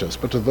precious,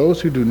 but to those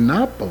who do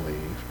not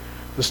believe,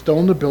 the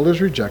stone the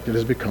builders rejected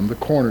has become the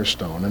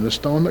cornerstone, and a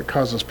stone that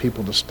causes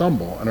people to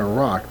stumble, and a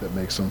rock that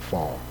makes them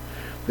fall.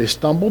 They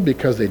stumble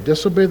because they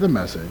disobey the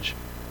message,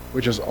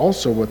 which is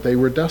also what they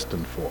were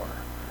destined for.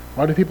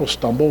 Why do people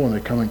stumble when they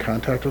come in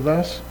contact with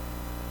us?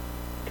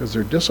 Because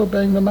they're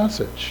disobeying the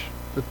message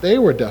that they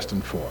were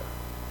destined for.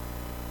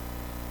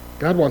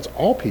 God wants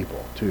all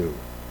people to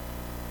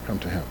come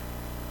to him.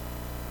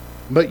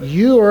 But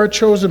you are a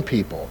chosen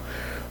people,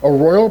 a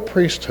royal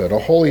priesthood, a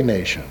holy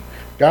nation,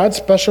 God's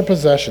special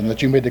possession,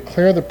 that you may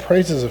declare the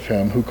praises of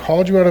him who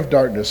called you out of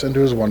darkness into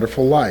his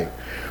wonderful light.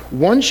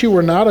 Once you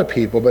were not a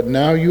people, but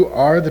now you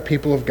are the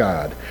people of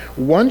God.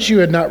 Once you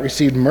had not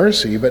received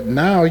mercy, but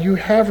now you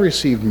have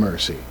received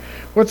mercy.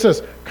 What's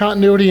this?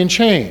 Continuity and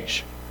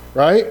change,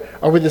 right?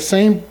 Are we the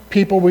same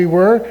people we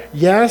were?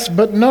 Yes,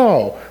 but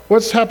no.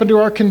 What's happened to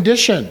our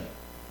condition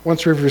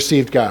once we've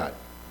received God?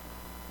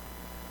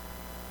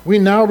 We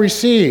now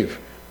receive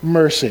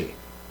mercy.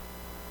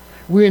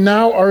 We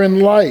now are in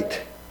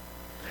light.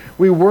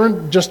 We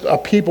weren't just a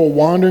people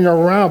wandering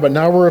around, but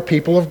now we're a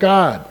people of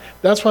God.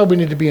 That's why we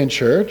need to be in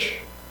church.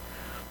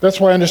 That's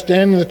why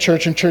understanding the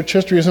church and church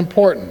history is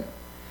important.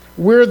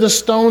 We're the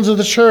stones of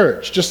the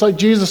church, just like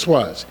Jesus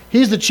was.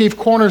 He's the chief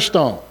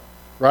cornerstone,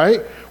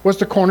 right? What's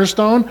the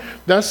cornerstone?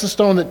 That's the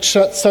stone that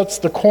sets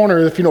the corner.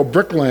 If you know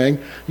bricklaying,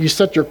 you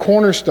set your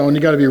cornerstone,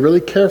 you got to be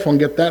really careful and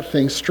get that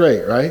thing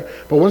straight, right?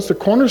 But once the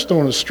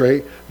cornerstone is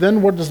straight,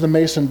 then what does the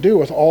mason do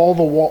with all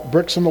the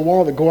bricks in the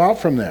wall that go out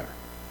from there?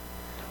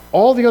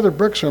 All the other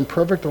bricks are in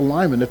perfect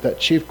alignment if that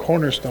chief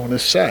cornerstone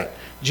is set.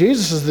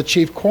 Jesus is the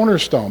chief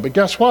cornerstone, but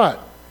guess what?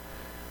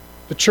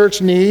 The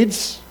church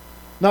needs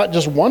not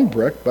just one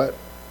brick, but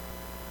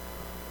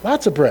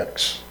lots of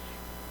bricks,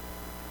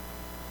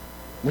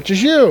 which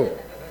is you.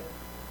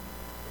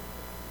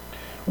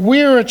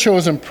 We're a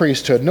chosen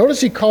priesthood.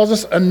 Notice he calls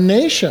us a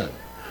nation,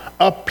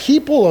 a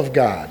people of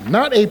God,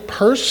 not a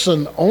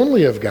person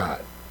only of God.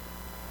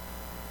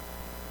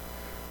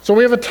 So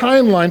we have a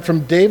timeline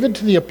from David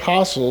to the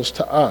apostles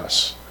to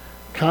us,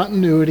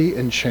 continuity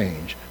and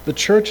change. The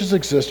church has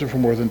existed for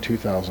more than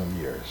 2,000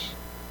 years.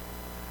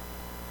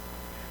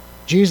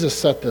 Jesus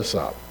set this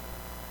up.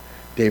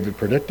 David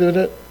predicted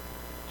it,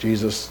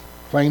 Jesus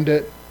claimed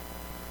it,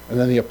 and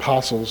then the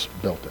apostles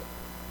built it.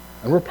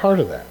 And we're part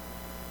of that.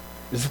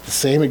 Is it the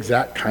same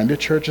exact kind of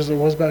church as it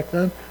was back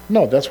then?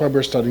 No, that's why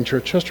we're studying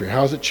church history.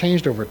 How has it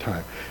changed over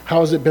time?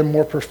 How has it been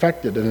more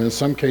perfected? And in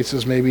some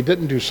cases, maybe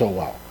didn't do so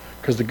well,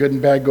 because the good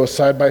and bad go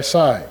side by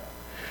side.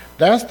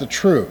 That's the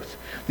truth.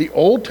 The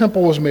old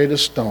temple was made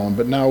of stone,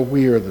 but now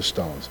we are the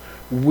stones.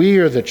 We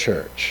are the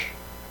church.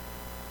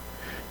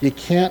 You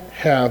can't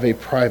have a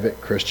private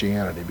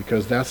Christianity,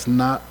 because that's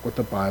not what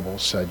the Bible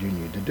said you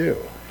need to do.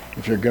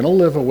 If you're going to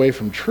live away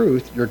from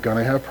truth, you're going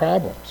to have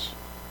problems.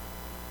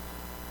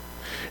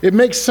 It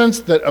makes sense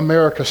that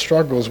America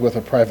struggles with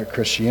a private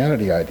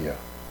Christianity idea,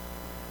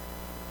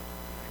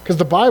 because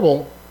the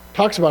Bible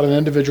talks about an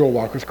individual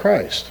walk with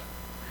Christ,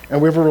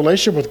 and we have a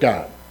relationship with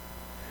God.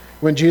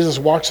 When Jesus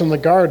walks in the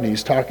garden,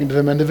 he's talking to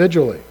them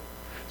individually.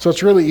 So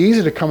it's really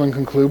easy to come and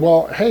conclude,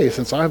 well, hey,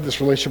 since I have this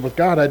relationship with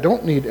God, I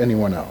don't need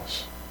anyone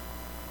else.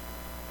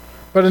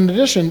 But in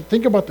addition,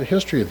 think about the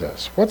history of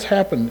this. What's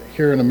happened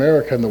here in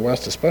America, in the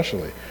West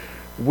especially?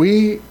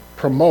 We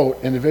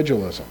promote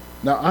individualism.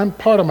 Now, I'm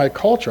part of my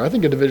culture. I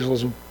think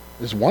individualism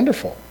is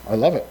wonderful. I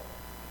love it.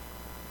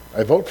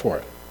 I vote for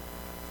it.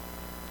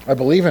 I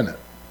believe in it.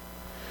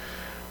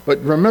 But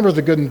remember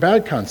the good and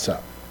bad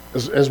concept.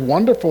 As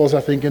wonderful as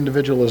I think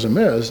individualism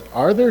is,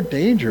 are there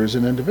dangers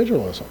in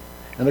individualism?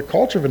 In a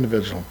culture of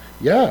individualism?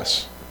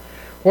 Yes.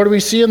 What do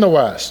we see in the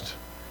West?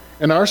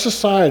 In our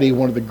society,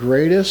 one of the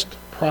greatest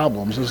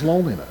problems is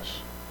loneliness.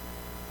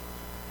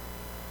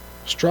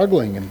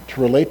 Struggling and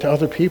to relate to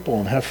other people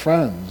and have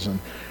friends, and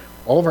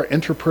all of our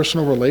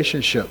interpersonal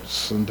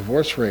relationships and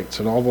divorce rates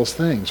and all those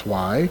things.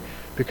 Why?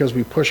 Because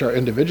we push our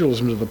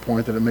individualism to the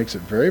point that it makes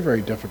it very,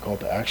 very difficult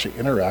to actually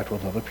interact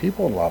with other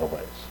people in a lot of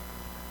ways.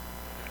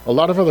 A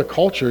lot of other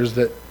cultures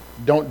that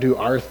don't do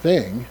our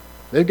thing,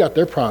 they've got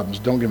their problems,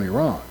 don't get me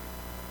wrong.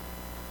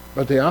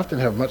 But they often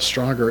have much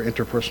stronger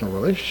interpersonal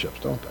relationships,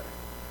 don't they?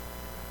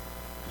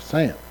 Just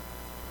saying.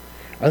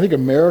 I think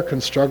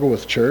Americans struggle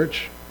with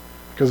church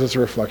because it's a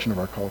reflection of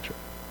our culture.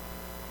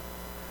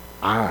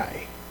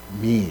 I,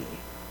 me.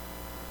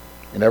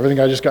 And everything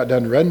I just got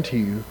done reading to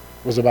you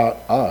was about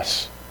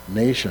us,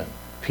 nation,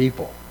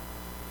 people.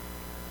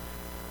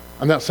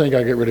 I'm not saying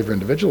I get rid of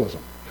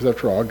individualism, because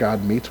after all,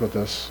 God meets with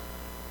us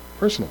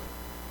personally.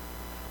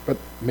 But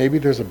maybe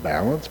there's a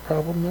balance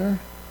problem there,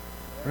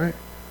 right?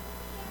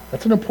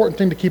 That's an important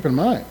thing to keep in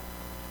mind.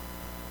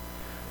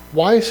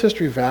 Why is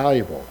history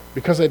valuable?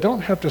 Because I don't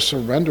have to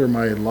surrender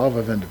my love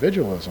of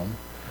individualism,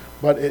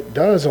 but it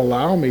does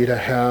allow me to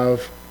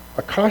have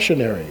a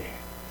cautionary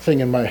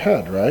thing in my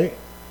head, right?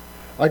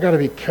 I got to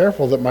be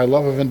careful that my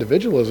love of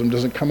individualism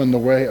doesn't come in the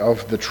way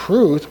of the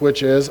truth,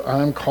 which is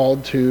I'm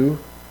called to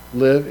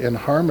live in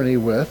harmony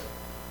with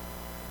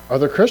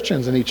other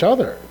Christians and each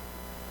other.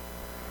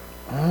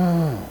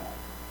 Oh.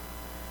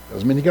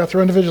 Doesn't mean you got to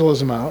throw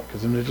individualism out,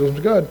 because individualism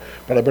is good,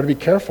 but I better be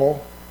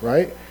careful,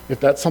 right? If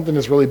that's something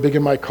that's really big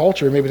in my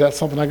culture, maybe that's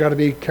something I got to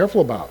be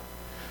careful about.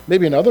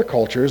 Maybe in other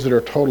cultures that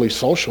are totally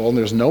social and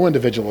there's no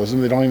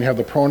individualism, they don't even have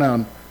the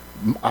pronoun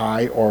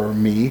I or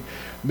me,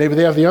 maybe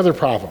they have the other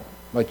problem.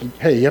 Like,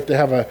 hey,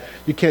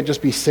 you can't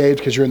just be saved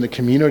because you're in the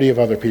community of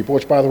other people,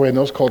 which, by the way, in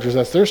those cultures,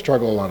 that's their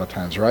struggle a lot of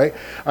times, right?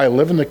 I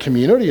live in the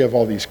community of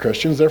all these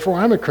Christians, therefore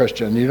I'm a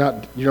Christian. You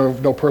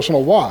have no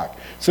personal walk.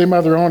 So they might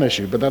have their own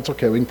issue, but that's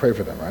okay. We can pray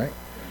for them, right?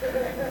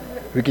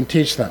 We can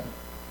teach them.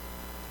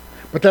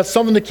 But that's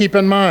something to keep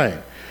in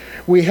mind.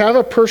 We have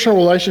a personal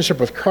relationship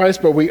with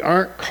Christ, but we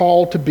aren't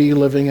called to be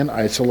living in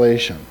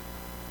isolation.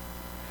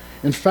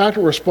 In fact,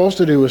 what we're supposed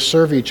to do is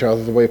serve each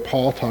other the way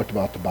Paul talked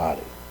about the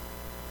body.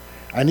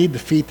 I need the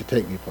feet to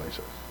take me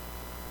places.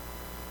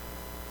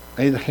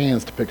 I need the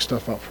hands to pick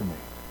stuff up for me.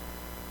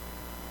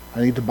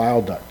 I need the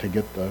bile duct to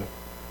get the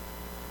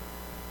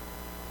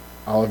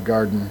Olive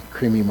Garden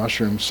creamy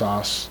mushroom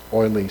sauce,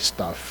 oily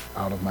stuff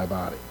out of my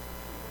body.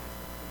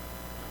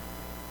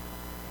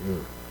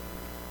 Ew.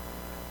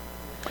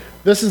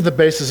 This is the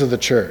basis of the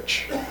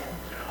church.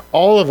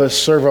 All of us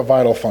serve a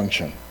vital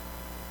function.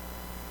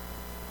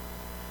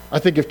 I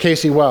think of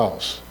Casey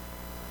Wells.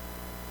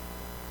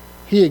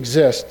 He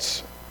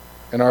exists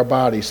in our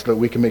bodies so that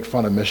we can make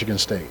fun of Michigan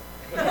State.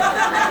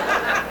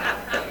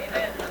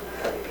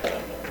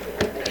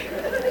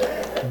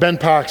 Ben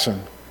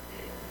Poxon.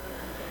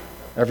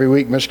 Every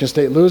week Michigan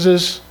State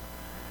loses,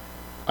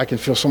 I can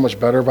feel so much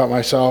better about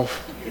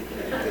myself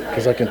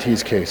because I can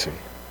tease Casey.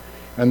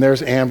 And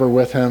there's Amber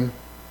with him.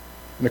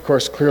 And of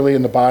course, clearly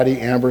in the body,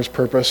 Amber's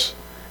purpose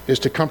is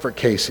to comfort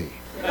Casey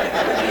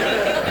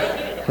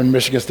when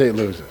Michigan State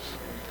loses.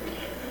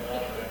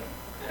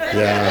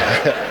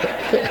 Yeah.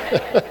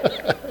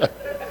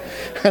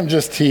 I'm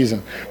just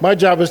teasing. My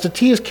job is to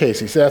tease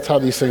Casey. See, that's how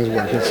these things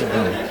work.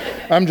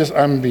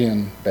 I'm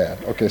being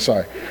bad. Okay,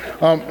 sorry.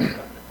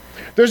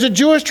 There's a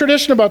Jewish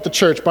tradition about the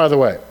church, by the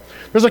way.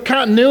 There's a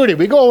continuity.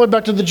 We go all the way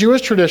back to the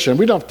Jewish tradition.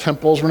 We don't have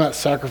temples. We're not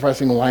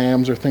sacrificing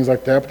lambs or things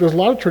like that. But there's a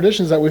lot of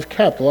traditions that we've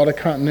kept, a lot of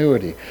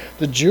continuity.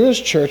 The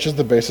Jewish church is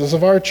the basis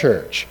of our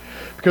church.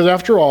 Because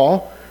after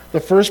all,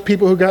 the first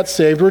people who got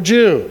saved were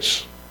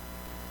Jews.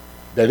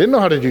 They didn't know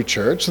how to do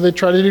church, so they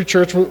tried to do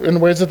church in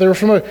ways that they were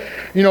familiar.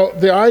 You know,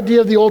 the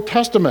idea of the Old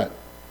Testament.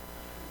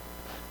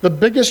 The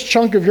biggest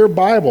chunk of your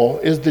Bible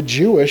is the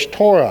Jewish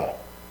Torah,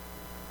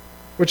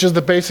 which is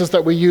the basis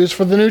that we use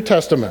for the New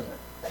Testament.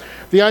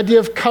 The idea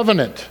of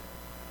covenant,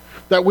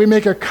 that we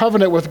make a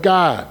covenant with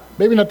God.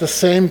 Maybe not the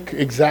same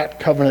exact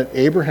covenant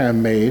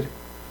Abraham made,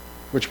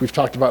 which we've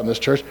talked about in this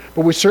church,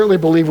 but we certainly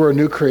believe we're a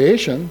new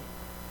creation,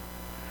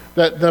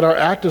 that our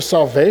act of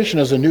salvation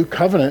is a new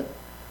covenant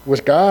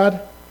with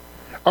God.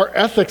 Our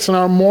ethics and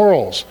our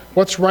morals,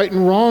 what's right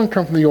and wrong,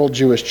 come from the old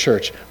Jewish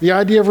church. The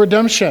idea of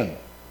redemption,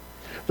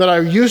 that I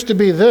used to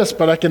be this,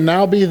 but I can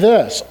now be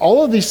this.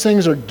 All of these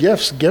things are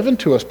gifts given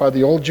to us by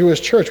the old Jewish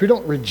church. We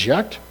don't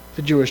reject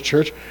the Jewish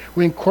church.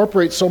 We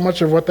incorporate so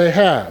much of what they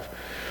have.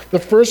 The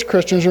first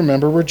Christians,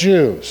 remember, were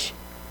Jews.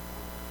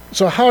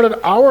 So how did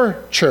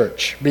our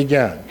church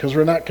begin? Because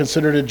we're not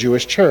considered a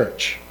Jewish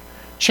church.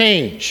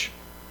 Change.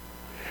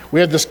 We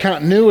have this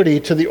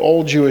continuity to the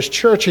old Jewish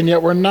church, and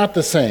yet we're not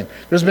the same.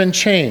 There's been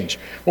change.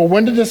 Well,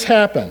 when did this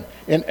happen?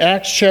 In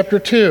Acts chapter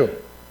 2.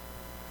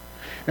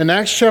 In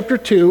Acts chapter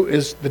 2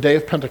 is the day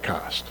of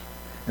Pentecost.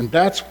 And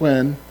that's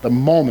when the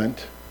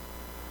moment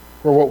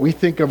where what we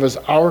think of as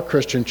our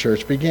Christian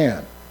church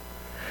began.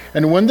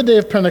 And when the day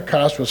of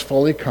Pentecost was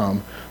fully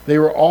come, they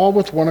were all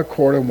with one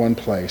accord in one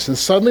place. And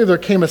suddenly there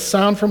came a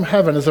sound from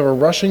heaven as of a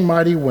rushing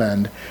mighty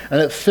wind, and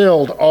it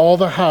filled all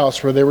the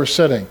house where they were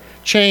sitting.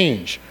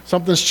 Change.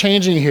 Something's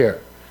changing here.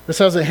 This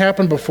hasn't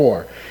happened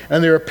before.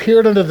 And there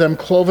appeared unto them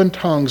cloven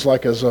tongues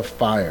like as of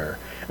fire,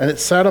 and it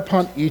sat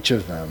upon each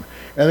of them.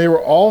 And they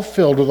were all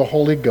filled with the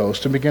Holy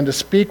Ghost, and began to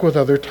speak with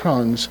other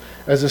tongues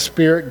as the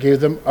Spirit gave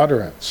them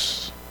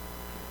utterance.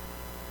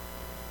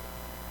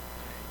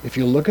 If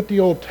you look at the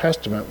Old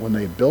Testament, when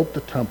they built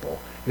the temple,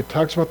 it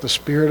talks about the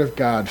Spirit of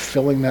God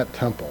filling that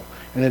temple.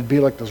 And it'd be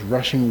like this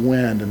rushing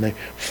wind, and the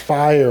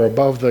fire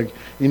above the,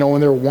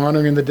 when they're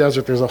wandering in the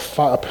desert, there's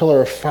a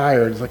pillar of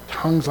fire. It's like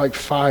tongues like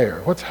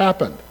fire. What's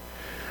happened?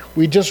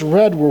 We just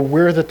read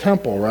we're the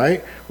temple,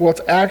 right? Well,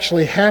 it's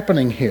actually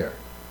happening here.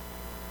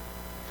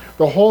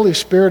 The Holy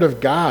Spirit of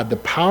God, the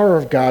power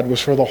of God, was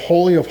for the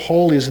Holy of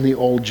Holies in the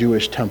old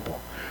Jewish temple.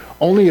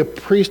 Only a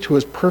priest who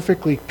is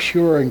perfectly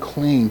pure and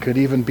clean could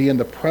even be in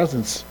the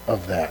presence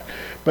of that.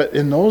 But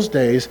in those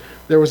days,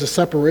 there was a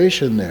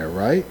separation there,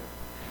 right?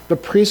 The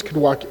priest could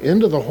walk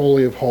into the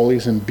Holy of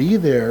Holies and be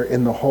there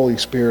in the Holy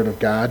Spirit of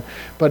God,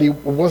 but it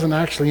wasn't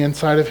actually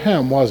inside of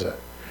him, was it?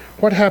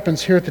 What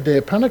happens here at the day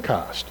of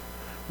Pentecost?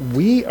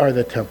 We are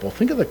the temple.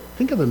 Think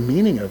of the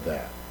meaning of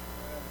that.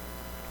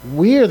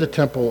 We are the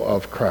temple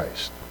of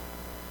Christ.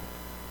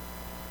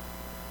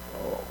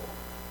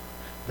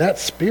 That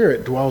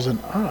Spirit dwells in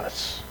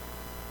us.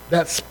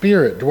 That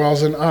Spirit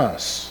dwells in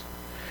us.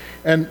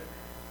 And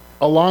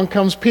along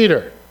comes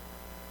Peter.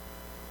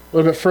 A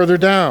little bit further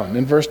down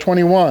in verse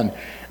 21.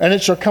 And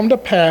it shall come to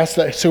pass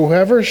that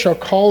whoever shall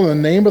call in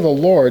the name of the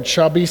Lord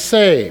shall be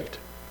saved.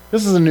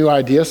 This is a new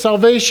idea,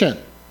 salvation.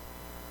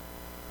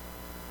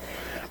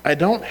 I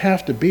don't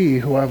have to be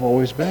who I've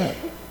always been.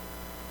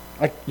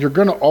 You're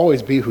going to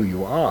always be who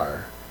you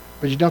are,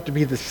 but you don't have to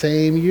be the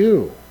same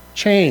you.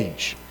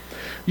 Change.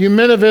 You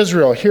men of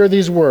Israel, hear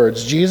these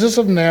words. Jesus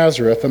of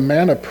Nazareth, a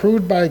man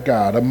approved by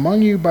God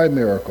among you by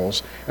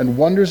miracles and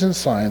wonders and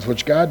signs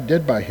which God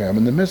did by him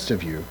in the midst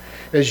of you,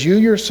 as you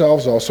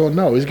yourselves also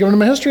know. He's giving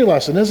them a history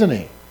lesson, isn't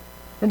he?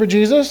 Remember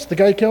Jesus, the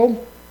guy he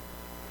killed?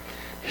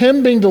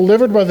 Him being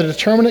delivered by the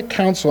determinate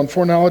counsel and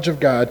foreknowledge of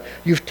God,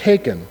 you've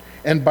taken,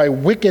 and by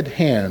wicked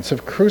hands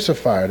have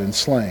crucified and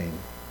slain,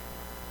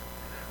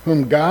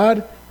 whom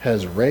God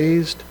has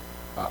raised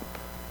up,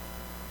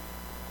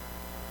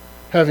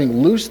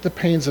 having loosed the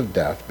pains of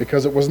death,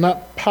 because it was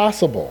not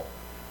possible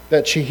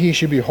that he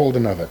should be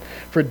holden of it.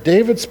 For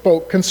David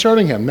spoke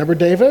concerning him. Remember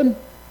David?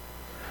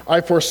 I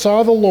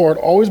foresaw the Lord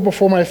always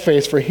before my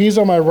face, for he's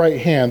on my right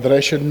hand, that I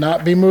should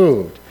not be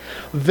moved.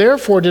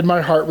 Therefore did my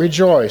heart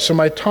rejoice, and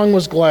my tongue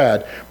was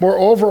glad.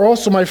 Moreover,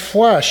 also my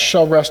flesh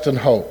shall rest in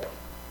hope.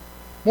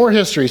 More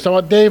history. It's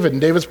about David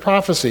and David's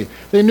prophecy.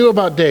 They knew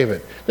about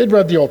David. They'd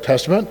read the Old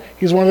Testament.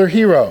 He's one of their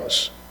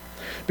heroes.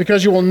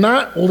 Because you will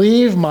not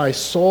leave my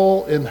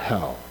soul in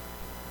hell.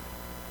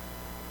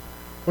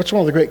 What's one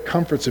of the great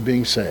comforts of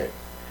being saved?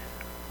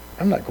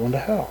 I'm not going to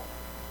hell.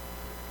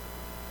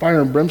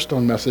 Fire and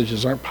brimstone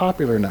messages aren't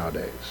popular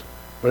nowadays,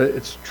 but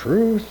it's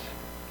truth.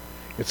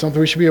 It's something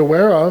we should be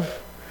aware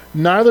of.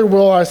 Neither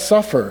will I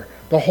suffer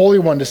the Holy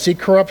One to see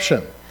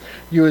corruption.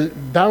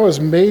 Thou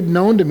hast made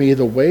known to me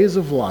the ways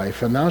of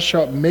life, and thou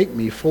shalt make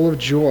me full of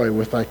joy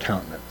with thy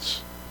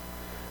countenance.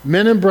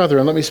 Men and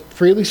brethren, let me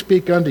freely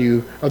speak unto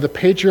you of the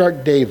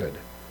patriarch David,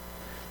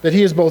 that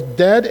he is both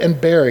dead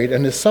and buried,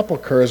 and his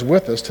sepulchre is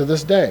with us to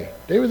this day.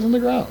 David's in the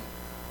ground.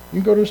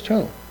 You can go to his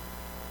tomb.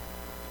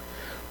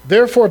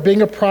 Therefore,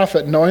 being a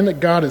prophet, knowing that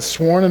God had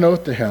sworn an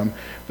oath to him,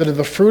 that of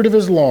the fruit of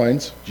his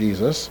loins,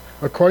 Jesus,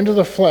 according to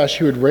the flesh,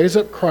 he would raise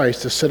up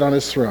Christ to sit on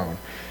his throne.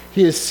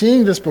 He is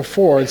seeing this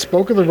before and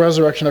spoke of the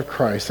resurrection of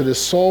Christ, that his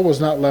soul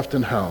was not left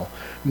in hell,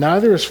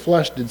 neither his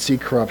flesh did see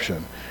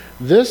corruption.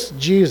 This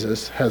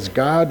Jesus has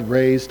God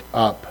raised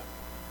up,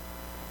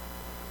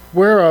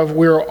 whereof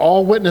we are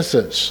all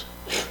witnesses.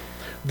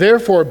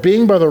 Therefore,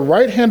 being by the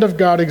right hand of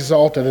God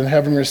exalted, and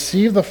having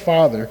received the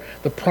Father,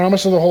 the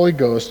promise of the Holy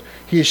Ghost,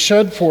 he has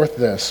shed forth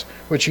this,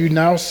 which you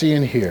now see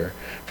and hear.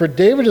 For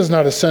David has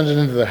not ascended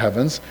into the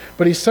heavens,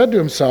 but he said to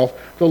himself,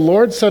 the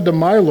Lord said to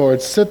my Lord,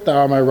 sit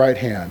thou on my right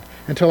hand,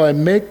 until I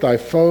make thy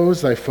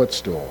foes thy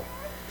footstool.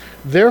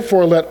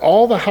 Therefore let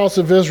all the house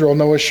of Israel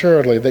know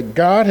assuredly that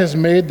God has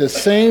made the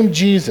same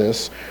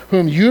Jesus,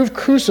 whom you've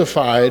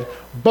crucified,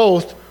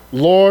 both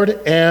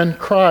Lord and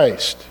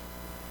Christ.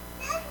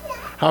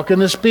 How can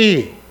this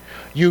be?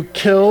 You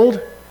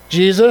killed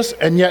Jesus,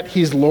 and yet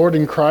he's Lord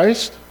in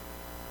Christ?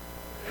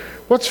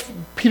 What's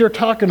Peter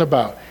talking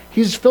about?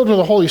 He's filled with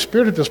the Holy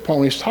Spirit at this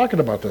point when he's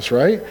talking about this,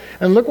 right?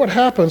 And look what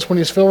happens when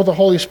he's filled with the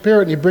Holy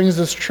Spirit and he brings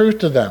this truth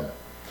to them.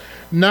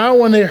 Now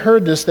when they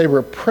heard this, they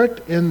were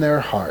pricked in their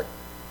heart.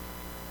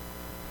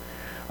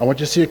 I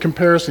want you to see a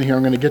comparison here.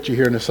 I'm going to get you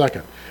here in a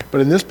second.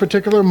 But in this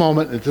particular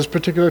moment, at this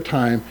particular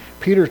time,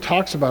 Peter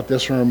talks about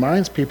this and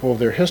reminds people of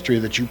their history,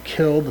 that you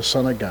killed the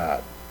Son of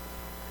God.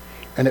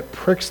 And it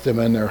pricks them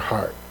in their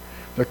heart.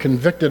 They're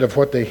convicted of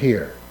what they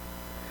hear.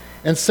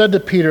 And said to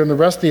Peter and the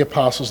rest of the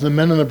apostles, and the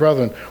men and the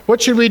brethren, what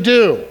should we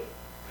do?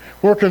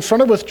 We're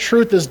confronted with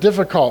truth that's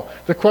difficult.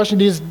 The answer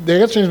needs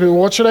to be, well,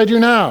 what should I do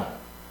now?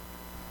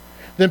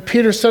 Then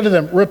Peter said to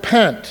them,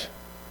 repent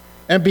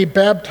and be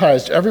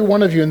baptized, every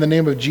one of you, in the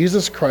name of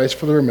Jesus Christ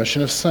for the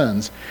remission of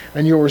sins,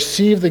 and you'll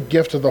receive the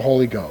gift of the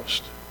Holy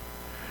Ghost.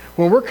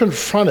 When we're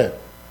confronted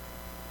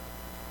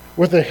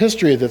with a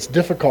history that's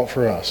difficult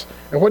for us,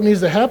 and what needs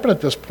to happen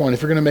at this point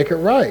if you're going to make it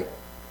right?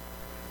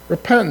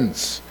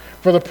 Repentance.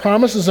 For the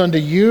promise is unto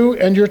you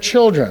and your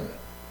children,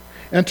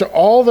 and to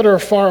all that are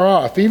far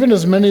off, even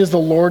as many as the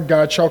Lord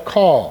God shall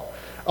call.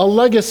 A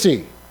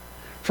legacy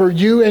for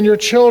you and your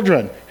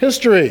children.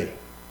 History.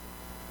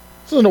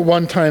 This isn't a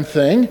one-time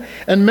thing.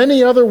 And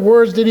many other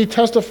words did he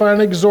testify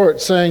and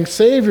exhort, saying,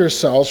 save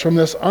yourselves from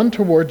this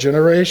untoward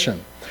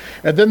generation.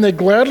 And then they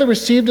gladly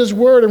received his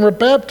word and were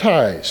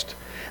baptized.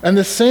 And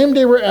the same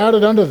day were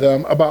added unto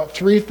them about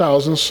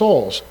 3,000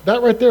 souls.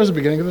 That right there is the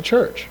beginning of the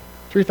church.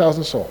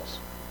 3,000 souls.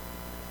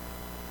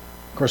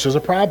 Of course, there's a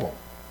problem.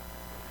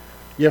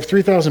 You have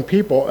 3,000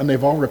 people, and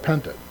they've all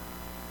repented.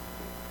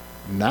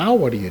 Now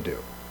what do you do?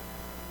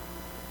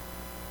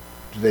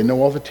 Do they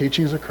know all the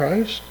teachings of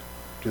Christ?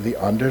 Do they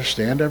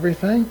understand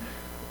everything?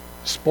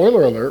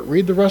 Spoiler alert,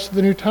 read the rest of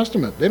the New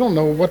Testament. They don't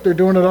know what they're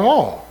doing at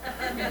all.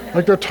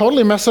 Like they're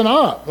totally messing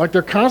up. Like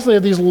they're constantly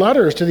have these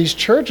letters to these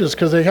churches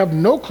because they have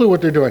no clue what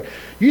they're doing.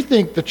 You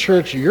think the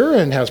church you're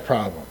in has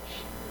problems.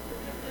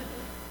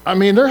 I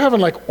mean, they're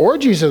having like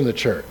orgies in the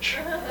church.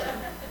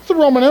 It's the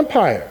Roman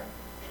Empire.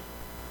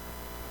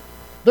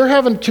 They're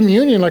having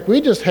communion like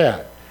we just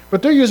had,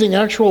 but they're using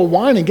actual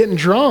wine and getting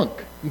drunk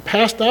and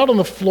passed out on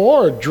the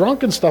floor,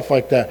 drunk and stuff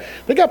like that.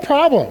 They got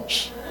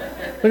problems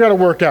they got to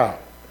work out.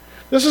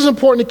 This is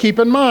important to keep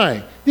in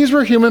mind. These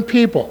were human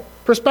people.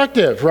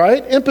 Perspective,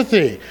 right?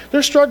 Empathy.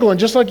 They're struggling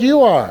just like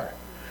you are,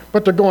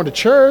 but they're going to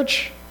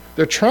church.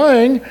 They're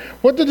trying.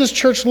 What did this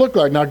church look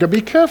like? Now,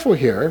 be careful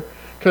here,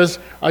 because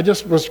I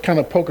just was kind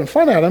of poking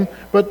fun at them,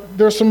 but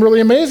there's some really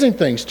amazing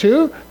things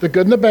too, the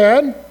good and the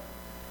bad.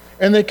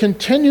 And they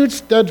continued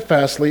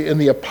steadfastly in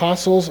the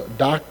apostles'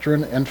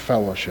 doctrine and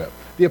fellowship.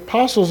 The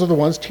apostles are the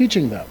ones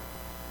teaching them.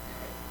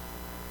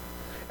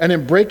 And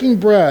in breaking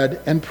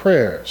bread and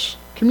prayers,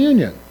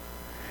 communion.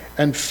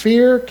 And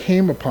fear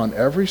came upon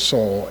every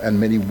soul, and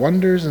many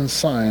wonders and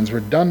signs were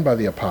done by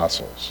the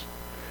apostles.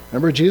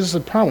 Remember, Jesus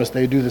had promised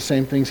they'd do the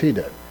same things he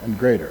did, and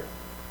greater.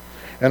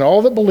 And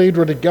all that believed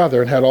were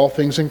together and had all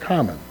things in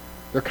common.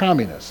 They're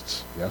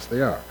communists. Yes,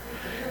 they are.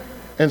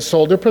 And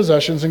sold their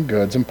possessions and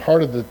goods, and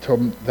parted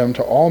them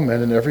to all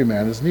men, and every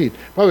man his need.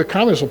 By the way,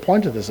 communists will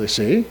point to this. They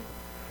see,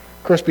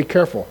 Of course, be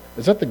careful.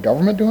 Is that the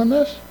government doing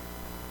this?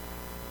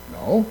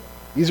 No.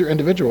 These are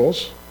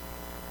individuals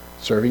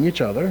serving each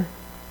other.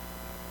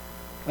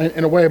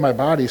 In a way, my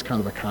body is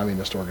kind of a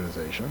communist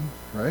organization,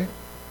 right?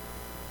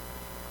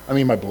 I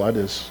mean, my blood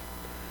is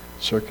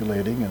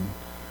circulating and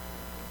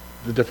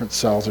the different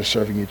cells are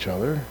serving each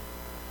other.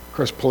 Of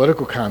course,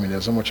 political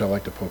communism, which I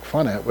like to poke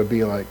fun at, would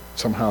be like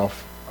somehow,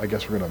 I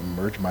guess we're going to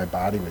merge my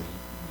body with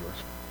yours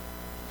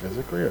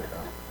physically, or no?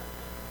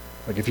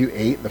 Like if you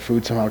ate, the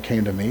food somehow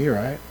came to me,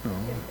 right? No,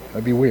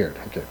 that'd be weird.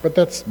 Okay, but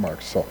that's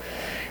Marx. So,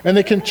 and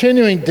they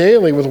continuing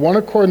daily with one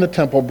accord in the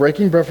temple,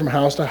 breaking bread from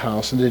house to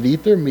house, and did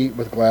eat their meat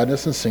with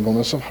gladness and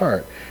singleness of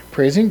heart,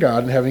 praising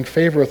God and having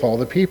favor with all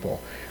the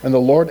people. And the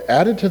Lord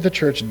added to the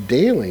church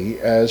daily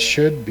as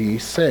should be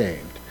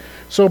saved.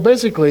 So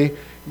basically,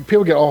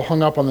 people get all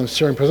hung up on them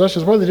sharing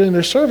possessions. What are they doing?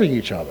 They're serving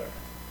each other.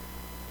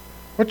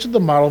 What should the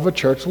model of a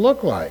church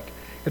look like?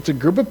 It's a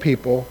group of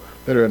people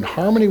that are in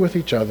harmony with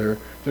each other,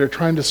 that are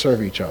trying to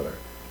serve each other.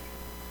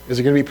 Is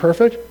it going to be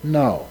perfect?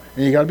 No.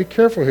 And you got to be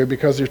careful here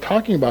because you're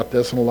talking about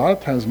this, and a lot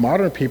of times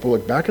modern people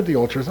look back at the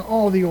old church and,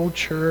 oh, the old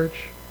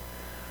church,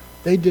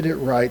 they did it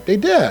right. They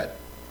did.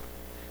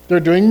 They're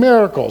doing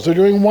miracles. They're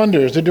doing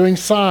wonders. They're doing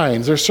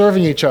signs. They're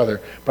serving each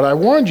other. But I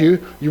warned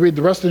you, you read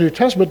the rest of the New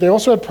Testament, they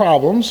also had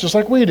problems, just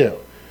like we do.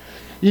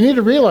 You need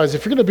to realize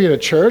if you're going to be in a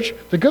church,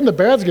 the good and the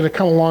bad is going to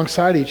come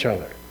alongside each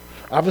other.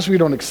 Obviously, we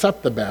don't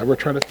accept the bad. We're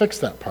trying to fix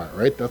that part,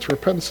 right? That's where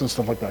repentance and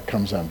stuff like that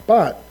comes in.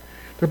 But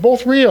they're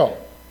both real.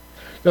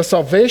 The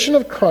salvation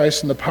of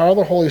Christ and the power of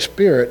the Holy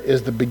Spirit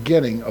is the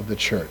beginning of the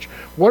church.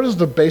 What is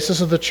the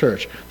basis of the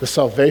church? The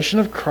salvation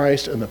of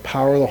Christ and the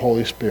power of the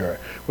Holy Spirit.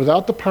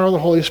 Without the power of the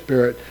Holy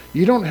Spirit,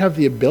 you don't have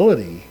the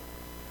ability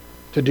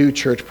to do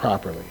church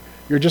properly.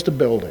 You're just a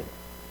building.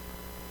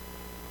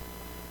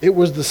 It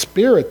was the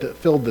Spirit that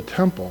filled the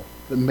temple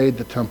that made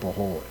the temple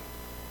holy.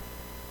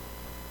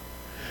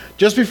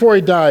 Just before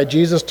he died,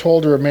 Jesus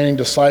told the remaining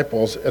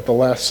disciples at the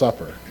Last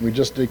Supper, we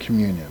just did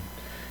communion,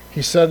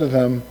 he said to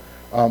them,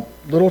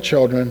 little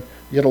children,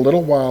 yet a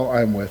little while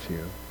I am with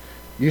you.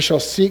 You shall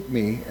seek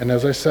me, and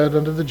as I said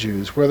unto the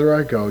Jews, whither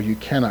I go, you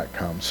cannot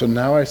come. So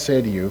now I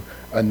say to you,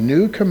 a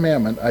new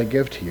commandment I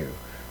give to you.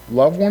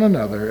 Love one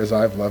another as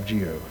I have loved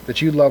you,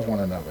 that you love one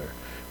another.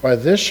 By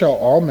this shall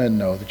all men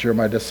know that you're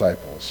my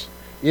disciples,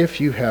 if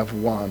you have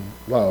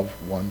love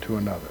one to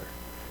another.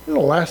 These are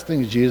the last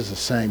things Jesus is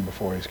saying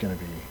before he's going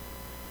to be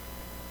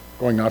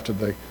going off to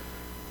the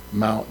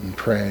mountain,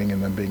 praying,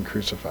 and then being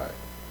crucified.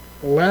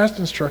 The last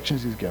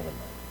instructions he's given them.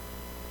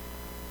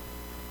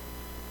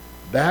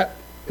 That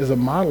is a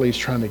model he's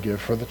trying to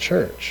give for the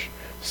church.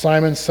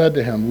 Simon said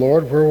to him,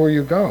 Lord, where will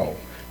you go?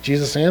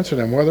 Jesus answered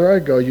him, whither I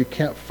go, you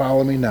can't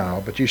follow me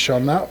now, but you shall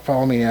not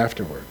follow me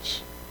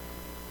afterwards.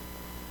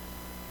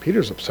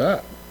 Peter's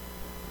upset.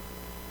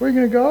 Where are you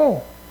going to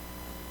go?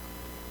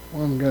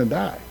 Well, I'm going to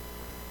die.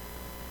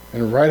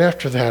 And right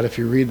after that, if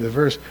you read the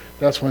verse,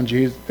 that's when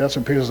Peter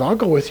says, I'll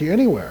go with you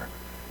anywhere.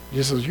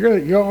 Jesus says,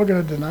 you're all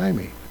going to deny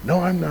me.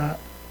 No, I'm not.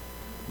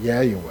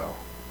 Yeah, you will.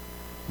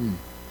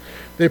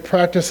 They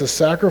practiced a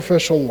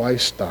sacrificial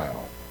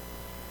lifestyle.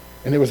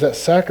 And it was that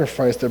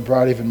sacrifice that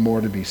brought even more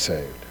to be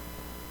saved.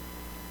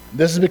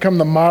 This has become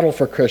the model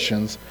for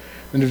Christians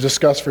and we've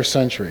discussed for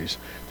centuries.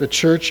 The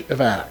Church of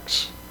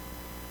Acts.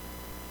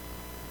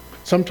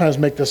 Sometimes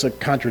make this a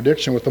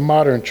contradiction with the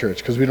modern church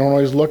because we don't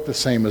always look the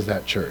same as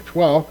that church.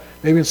 Well,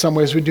 maybe in some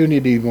ways we do need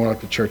to be more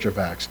like the Church of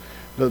Acts,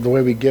 the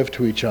way we give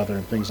to each other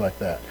and things like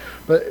that.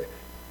 But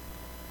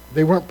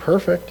they weren't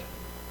perfect.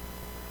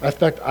 In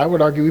fact, I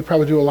would argue we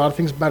probably do a lot of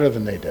things better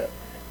than they did.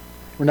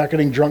 We're not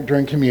getting drunk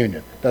during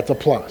communion. That's a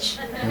plus,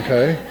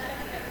 okay?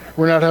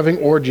 We're not having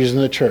orgies in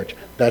the church.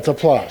 That's a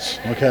plus,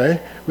 okay?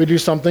 We do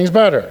some things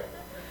better.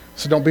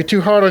 So don't be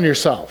too hard on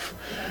yourself.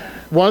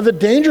 One of the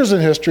dangers in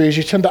history is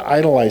you tend to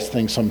idolize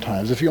things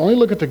sometimes. If you only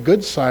look at the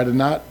good side and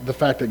not the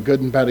fact that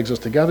good and bad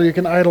exist together, you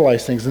can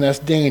idolize things, and that's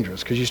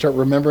dangerous because you start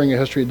remembering a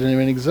history that didn't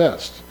even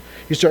exist.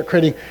 You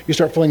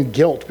start feeling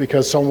guilt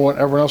because everyone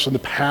else in the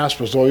past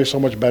was always so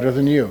much better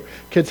than you.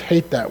 Kids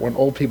hate that when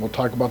old people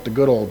talk about the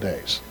good old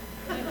days.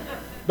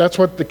 That's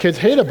what the kids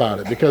hate about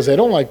it because they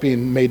don't like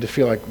being made to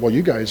feel like, well,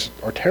 you guys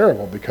are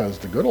terrible because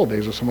the good old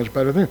days were so much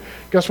better than you.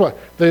 Guess what?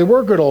 They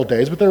were good old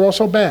days, but they were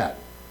also bad.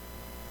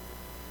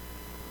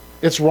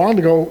 It's wrong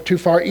to go too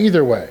far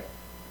either way.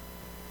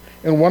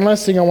 And one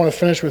last thing I want to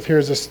finish with here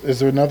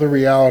is another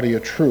reality, a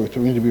truth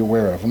that we need to be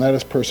aware of, and that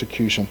is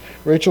persecution.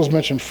 Rachel's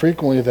mentioned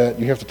frequently that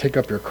you have to take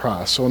up your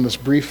cross. So in this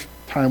brief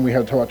time we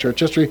have to talk about church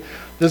history,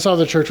 this is how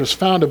the church was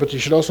founded, but you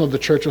should also know the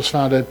church was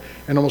founded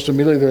and almost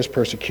immediately there's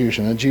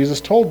persecution. And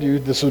Jesus told you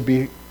this would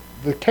be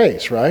the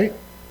case, right?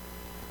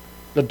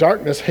 The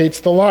darkness hates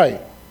the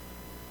light.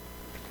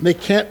 They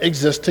can't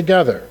exist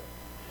together.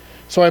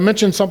 So I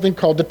mentioned something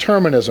called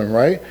determinism,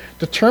 right?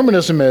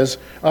 Determinism is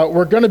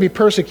we're going to be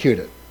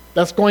persecuted.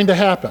 That's going to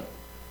happen.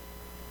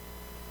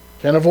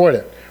 Can't avoid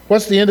it.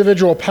 What's the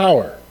individual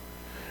power?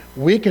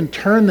 We can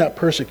turn that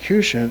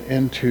persecution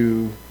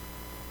into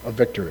a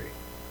victory.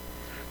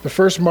 The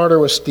first martyr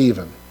was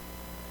Stephen.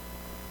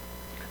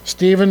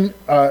 Stephen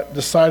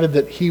decided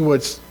that he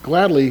would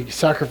gladly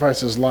sacrifice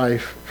his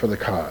life for the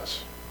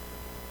cause.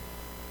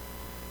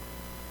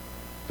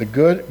 The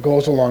good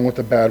goes along with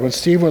the bad. When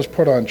Stephen was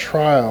put on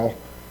trial,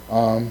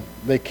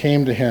 they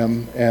came to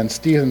him, and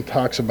Stephen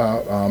talks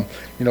about,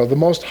 the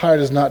Most High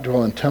does not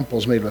dwell in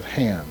temples made with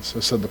hands,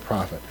 as said the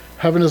prophet.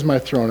 Heaven is my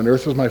throne, and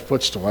earth is my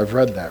footstool. I've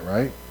read that,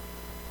 right?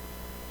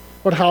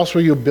 What house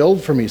will you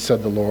build for me,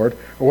 said the Lord,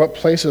 or what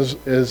place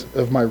is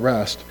of my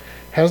rest?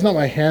 Has not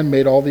my hand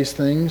made all these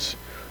things?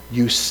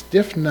 You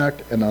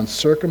stiff-necked and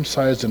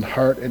uncircumcised in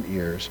heart and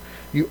ears,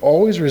 you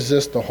always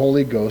resist the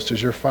Holy Ghost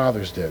as your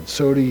fathers did.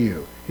 So do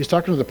you. He's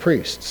talking to the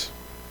priests,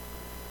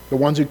 the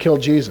ones who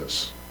killed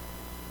Jesus.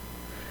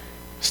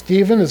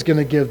 Stephen is going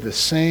to give the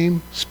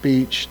same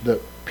speech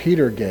that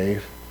Peter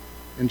gave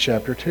in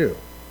chapter 2.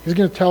 He's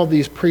going to tell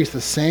these priests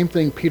the same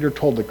thing Peter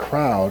told the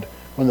crowd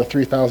when the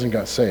 3,000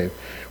 got saved.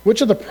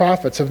 Which of the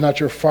prophets have not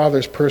your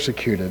fathers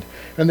persecuted?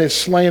 And they've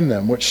slain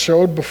them, which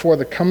showed before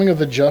the coming of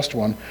the just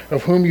one,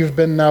 of whom you've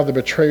been now the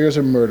betrayers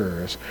and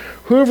murderers.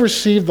 Who have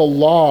received the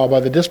law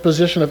by the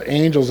disposition of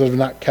angels and have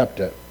not kept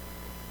it?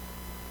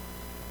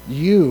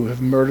 You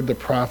have murdered the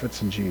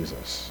prophets and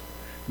Jesus.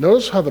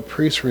 Notice how the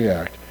priests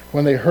react.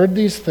 When they heard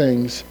these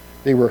things,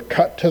 they were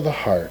cut to the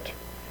heart,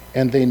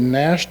 and they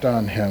gnashed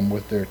on him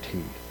with their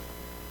teeth.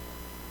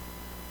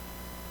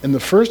 In the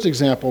first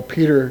example,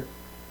 Peter,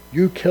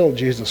 you killed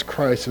Jesus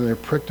Christ, and they're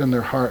pricked in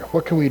their heart.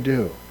 What can we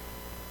do?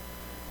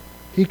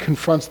 He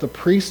confronts the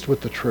priest with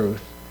the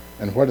truth,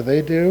 and what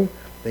do?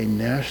 They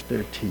gnash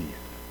their teeth.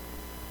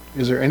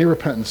 Is there any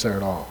repentance there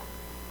at all?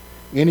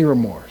 Any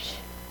remorse?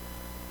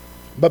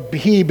 But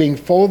he, being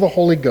full of the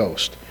Holy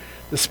Ghost,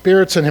 the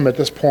Spirit's in him at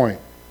this point,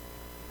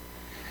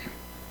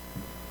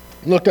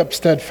 looked up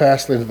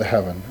steadfastly into the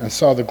heaven and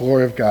saw the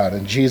glory of God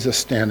and Jesus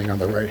standing on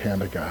the right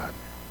hand of God.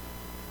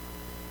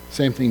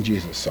 Same thing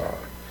Jesus saw.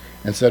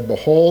 And said,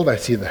 Behold, I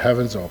see the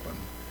heavens open,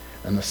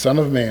 and the Son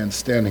of Man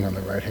standing on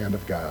the right hand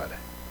of God,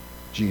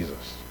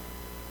 Jesus.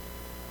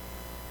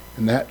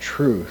 And that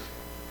truth,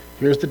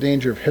 here's the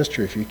danger of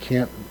history if you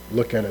can't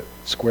look at it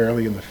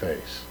squarely in the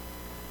face.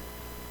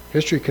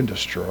 History can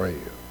destroy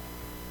you.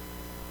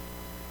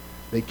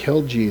 They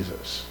killed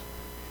Jesus.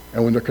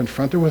 And when they're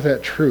confronted with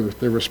that truth,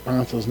 their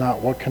response is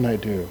not, what can I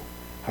do?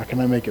 How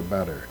can I make it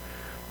better?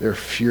 They're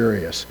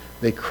furious.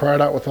 They cried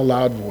out with a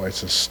loud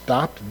voice and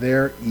stopped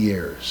their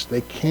ears.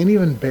 They can't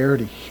even bear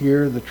to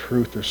hear the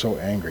truth. They're so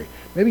angry.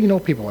 Maybe you know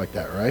people like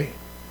that, right?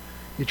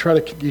 You try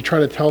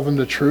to tell them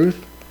the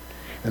truth,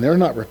 and they're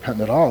not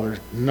repentant at all. They're,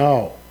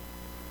 no.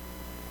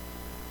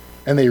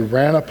 And they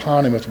ran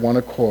upon him with one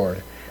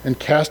accord and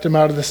cast him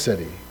out of the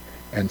city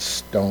and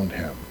stoned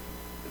him.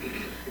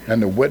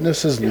 And the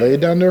witnesses laid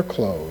down their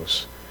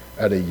clothes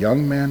at a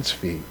young man's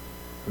feet,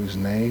 whose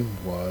name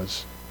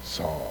was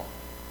Saul.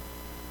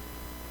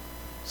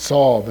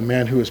 Saul, the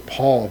man who is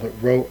Paul, that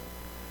wrote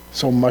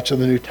so much of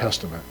the New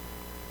Testament.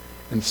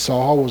 And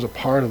Saul was a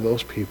part of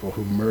those people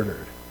who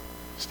murdered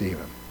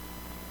Stephen,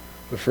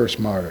 the first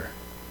martyr.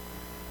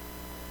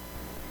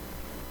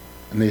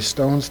 And they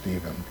stoned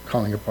Stephen,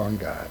 calling upon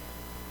God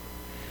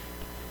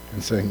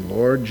and saying,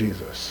 Lord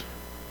Jesus,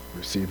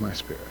 receive my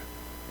spirit.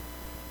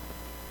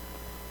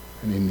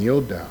 And he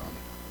kneeled down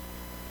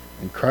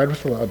and cried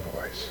with a loud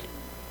voice,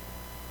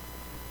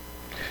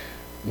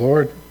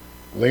 Lord,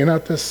 lay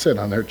not this sin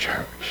on their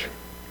charge.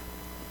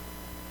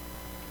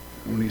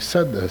 And when he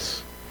said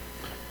this,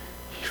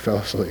 he fell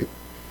asleep.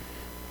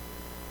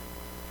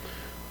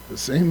 The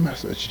same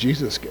message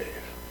Jesus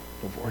gave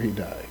before he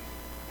died.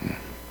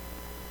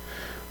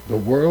 The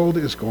world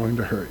is going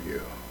to hurt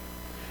you.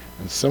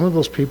 And some of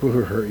those people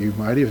who hurt you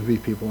might even be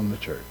people in the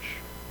church.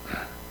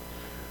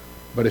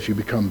 But if you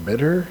become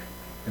bitter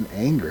and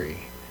angry,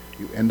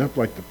 you end up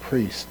like the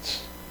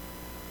priests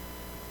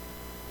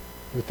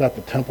who thought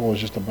the temple was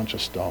just a bunch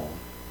of stone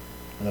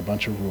and a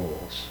bunch of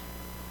rules.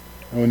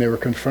 And when they were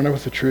confronted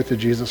with the truth of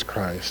Jesus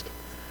Christ,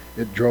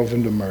 it drove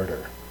them to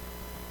murder.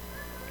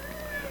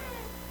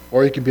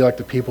 Or you could be like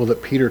the people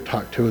that Peter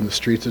talked to in the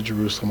streets of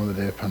Jerusalem on the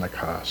day of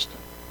Pentecost.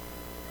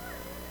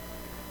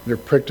 They're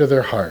pricked to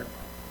their heart.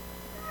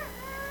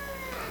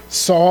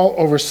 Saul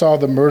oversaw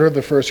the murder of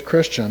the first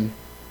Christian,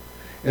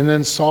 and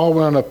then Saul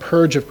went on a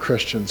purge of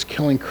Christians,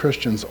 killing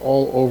Christians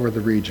all over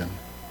the region.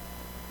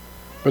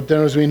 But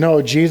then, as we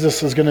know,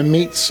 Jesus is going to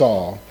meet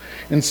Saul,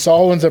 and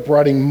Saul ends up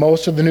writing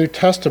most of the New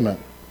Testament.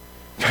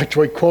 In fact,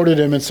 we quoted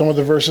him in some of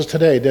the verses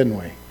today, didn't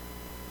we?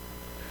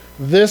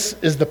 This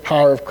is the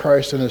power of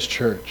Christ and his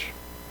church.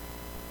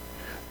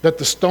 That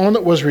the stone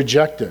that was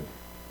rejected,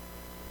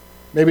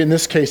 maybe in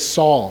this case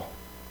Saul,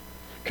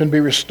 can be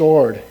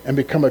restored and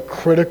become a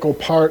critical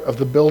part of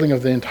the building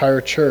of the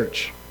entire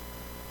church.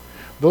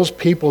 Those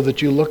people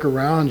that you look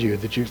around you,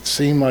 that you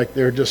seem like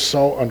they're just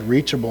so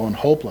unreachable and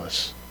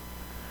hopeless,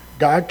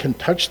 God can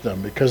touch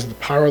them because of the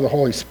power of the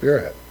Holy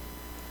Spirit.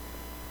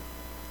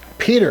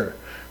 Peter,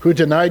 who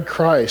denied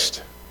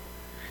Christ,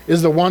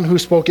 is the one who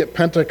spoke at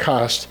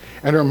Pentecost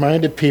and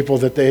reminded people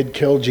that they had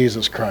killed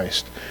Jesus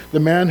Christ. The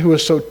man who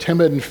was so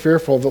timid and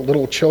fearful that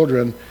little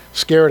children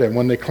scared him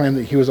when they claimed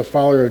that he was a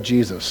follower of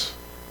Jesus.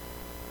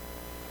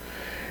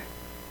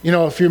 You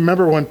know, if you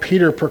remember when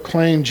Peter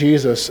proclaimed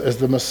Jesus as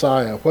the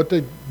Messiah, what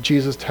did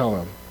Jesus tell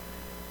him?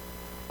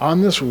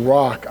 On this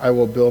rock I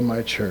will build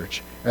my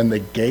church, and the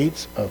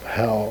gates of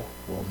hell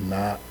will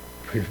not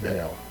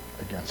prevail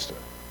against it.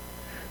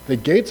 The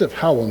gates of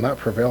hell will not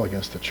prevail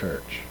against the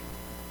church.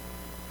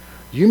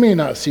 You may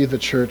not see the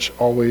church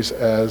always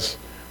as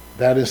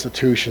that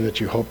institution that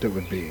you hoped it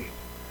would be,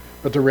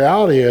 but the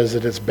reality is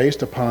that it's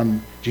based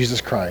upon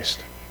Jesus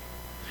Christ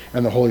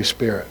and the Holy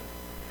Spirit,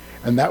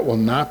 and that will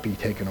not be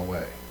taken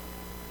away.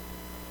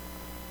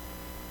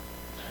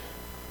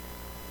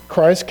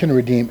 Christ can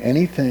redeem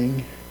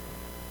anything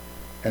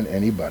and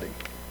anybody.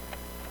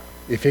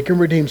 If he can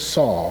redeem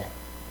Saul,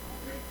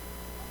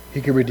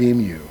 he can redeem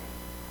you.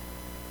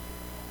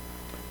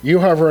 You,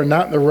 however, are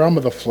not in the realm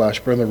of the flesh,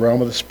 but in the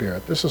realm of the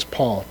Spirit. This is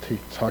Paul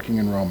talking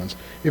in Romans.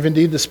 If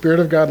indeed the Spirit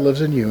of God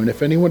lives in you, and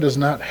if anyone does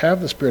not have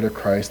the Spirit of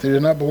Christ, they do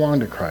not belong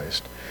to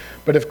Christ.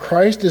 But if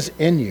Christ is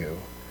in you,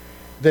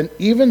 then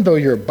even though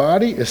your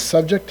body is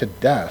subject to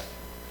death,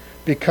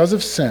 because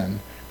of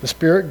sin, the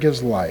Spirit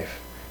gives life,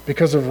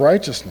 because of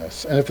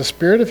righteousness. And if the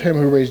Spirit of him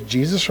who raised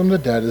Jesus from the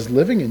dead is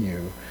living in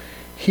you,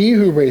 he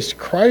who raised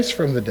Christ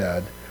from the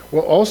dead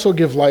will also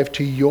give life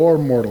to your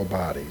mortal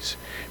bodies,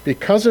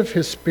 because of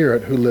his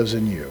Spirit who lives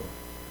in you.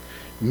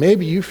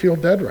 Maybe you feel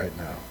dead right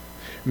now.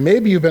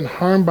 Maybe you've been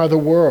harmed by the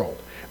world.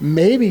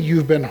 Maybe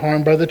you've been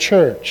harmed by the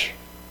church.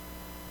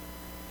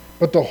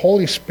 But the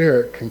Holy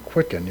Spirit can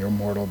quicken your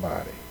mortal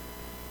body.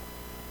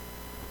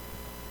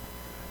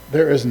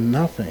 There is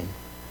nothing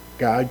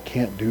God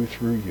can't do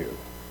through you,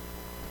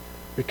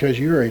 because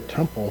you're a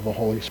temple of the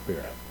Holy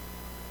Spirit.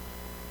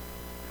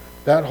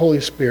 That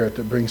Holy Spirit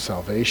that brings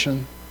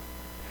salvation,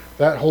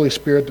 that Holy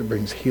Spirit that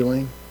brings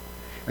healing,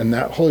 and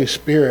that Holy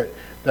Spirit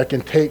that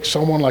can take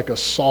someone like a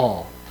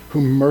Saul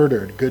who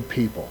murdered good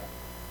people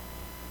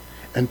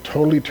and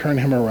totally turn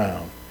him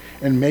around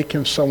and make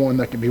him someone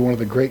that could be one of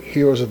the great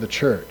heroes of the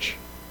church.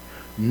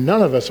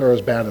 None of us are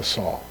as bad as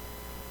Saul.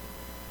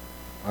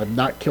 I've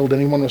not killed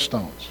anyone with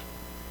stones.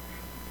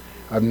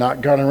 I've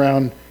not gone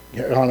around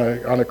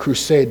on a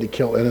crusade to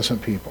kill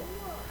innocent people.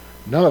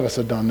 None of us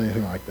have done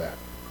anything like that.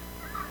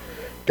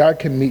 God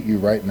can meet you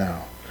right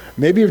now.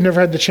 Maybe you've never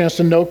had the chance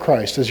to know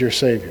Christ as your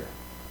Savior.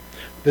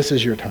 This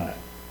is your time.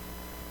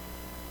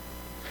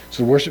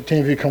 So the worship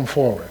team, if you come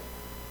forward.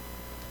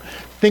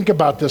 Think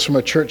about this from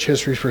a church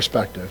history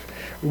perspective.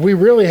 We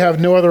really have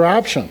no other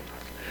option.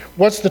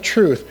 What's the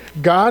truth?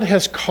 God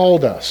has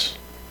called us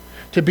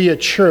to be a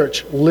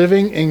church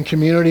living in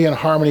community and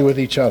harmony with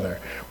each other.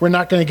 We're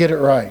not going to get it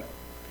right.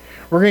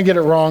 We're going to get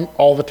it wrong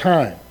all the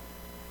time.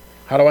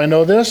 How do I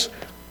know this?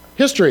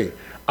 History.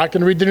 I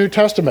can read the New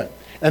Testament,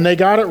 and they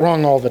got it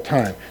wrong all the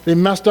time. They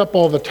messed up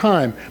all the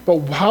time. But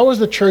how is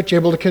the church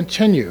able to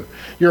continue?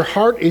 Your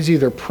heart is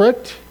either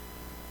pricked,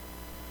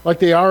 like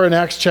they are in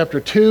Acts chapter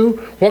 2,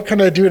 what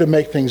can I do to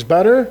make things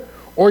better?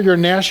 Or you're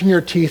gnashing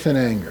your teeth in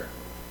anger.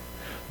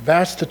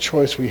 That's the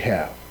choice we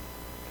have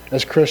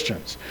as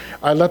Christians.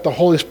 I let the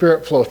Holy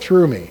Spirit flow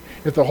through me.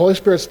 If the Holy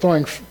Spirit's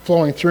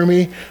flowing through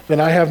me, then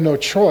I have no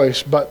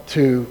choice but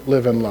to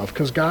live in love,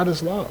 because God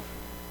is love.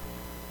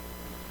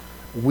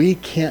 We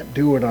can't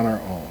do it on our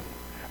own.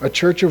 A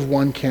church of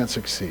one can't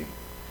succeed,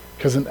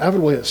 because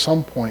inevitably at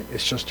some point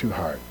it's just too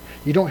hard.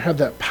 You don't have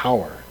that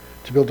power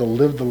to be able to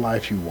live the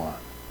life you want.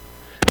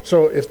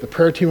 So if the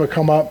prayer team would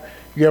come up,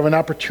 you have an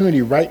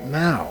opportunity right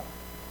now.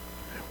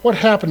 What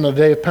happened on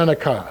the day of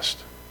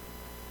Pentecost?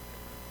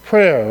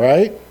 Prayer,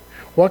 right?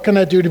 What can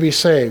I do to be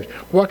saved?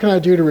 What can I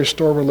do to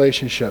restore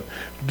relationship?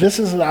 This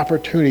is an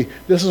opportunity.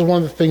 This is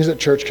one of the things that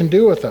church can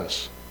do with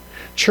us.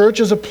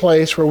 Church is a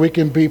place where we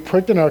can be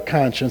pricked in our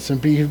conscience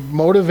and be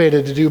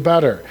motivated to do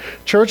better.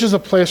 Church is a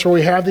place where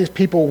we have these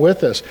people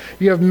with us.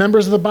 You have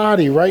members of the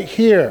body right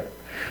here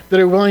that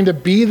are willing to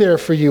be there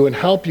for you and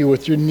help you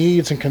with your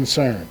needs and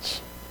concerns.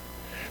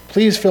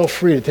 Please feel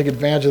free to take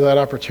advantage of that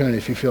opportunity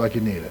if you feel like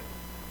you need it.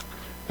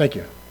 Thank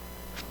you.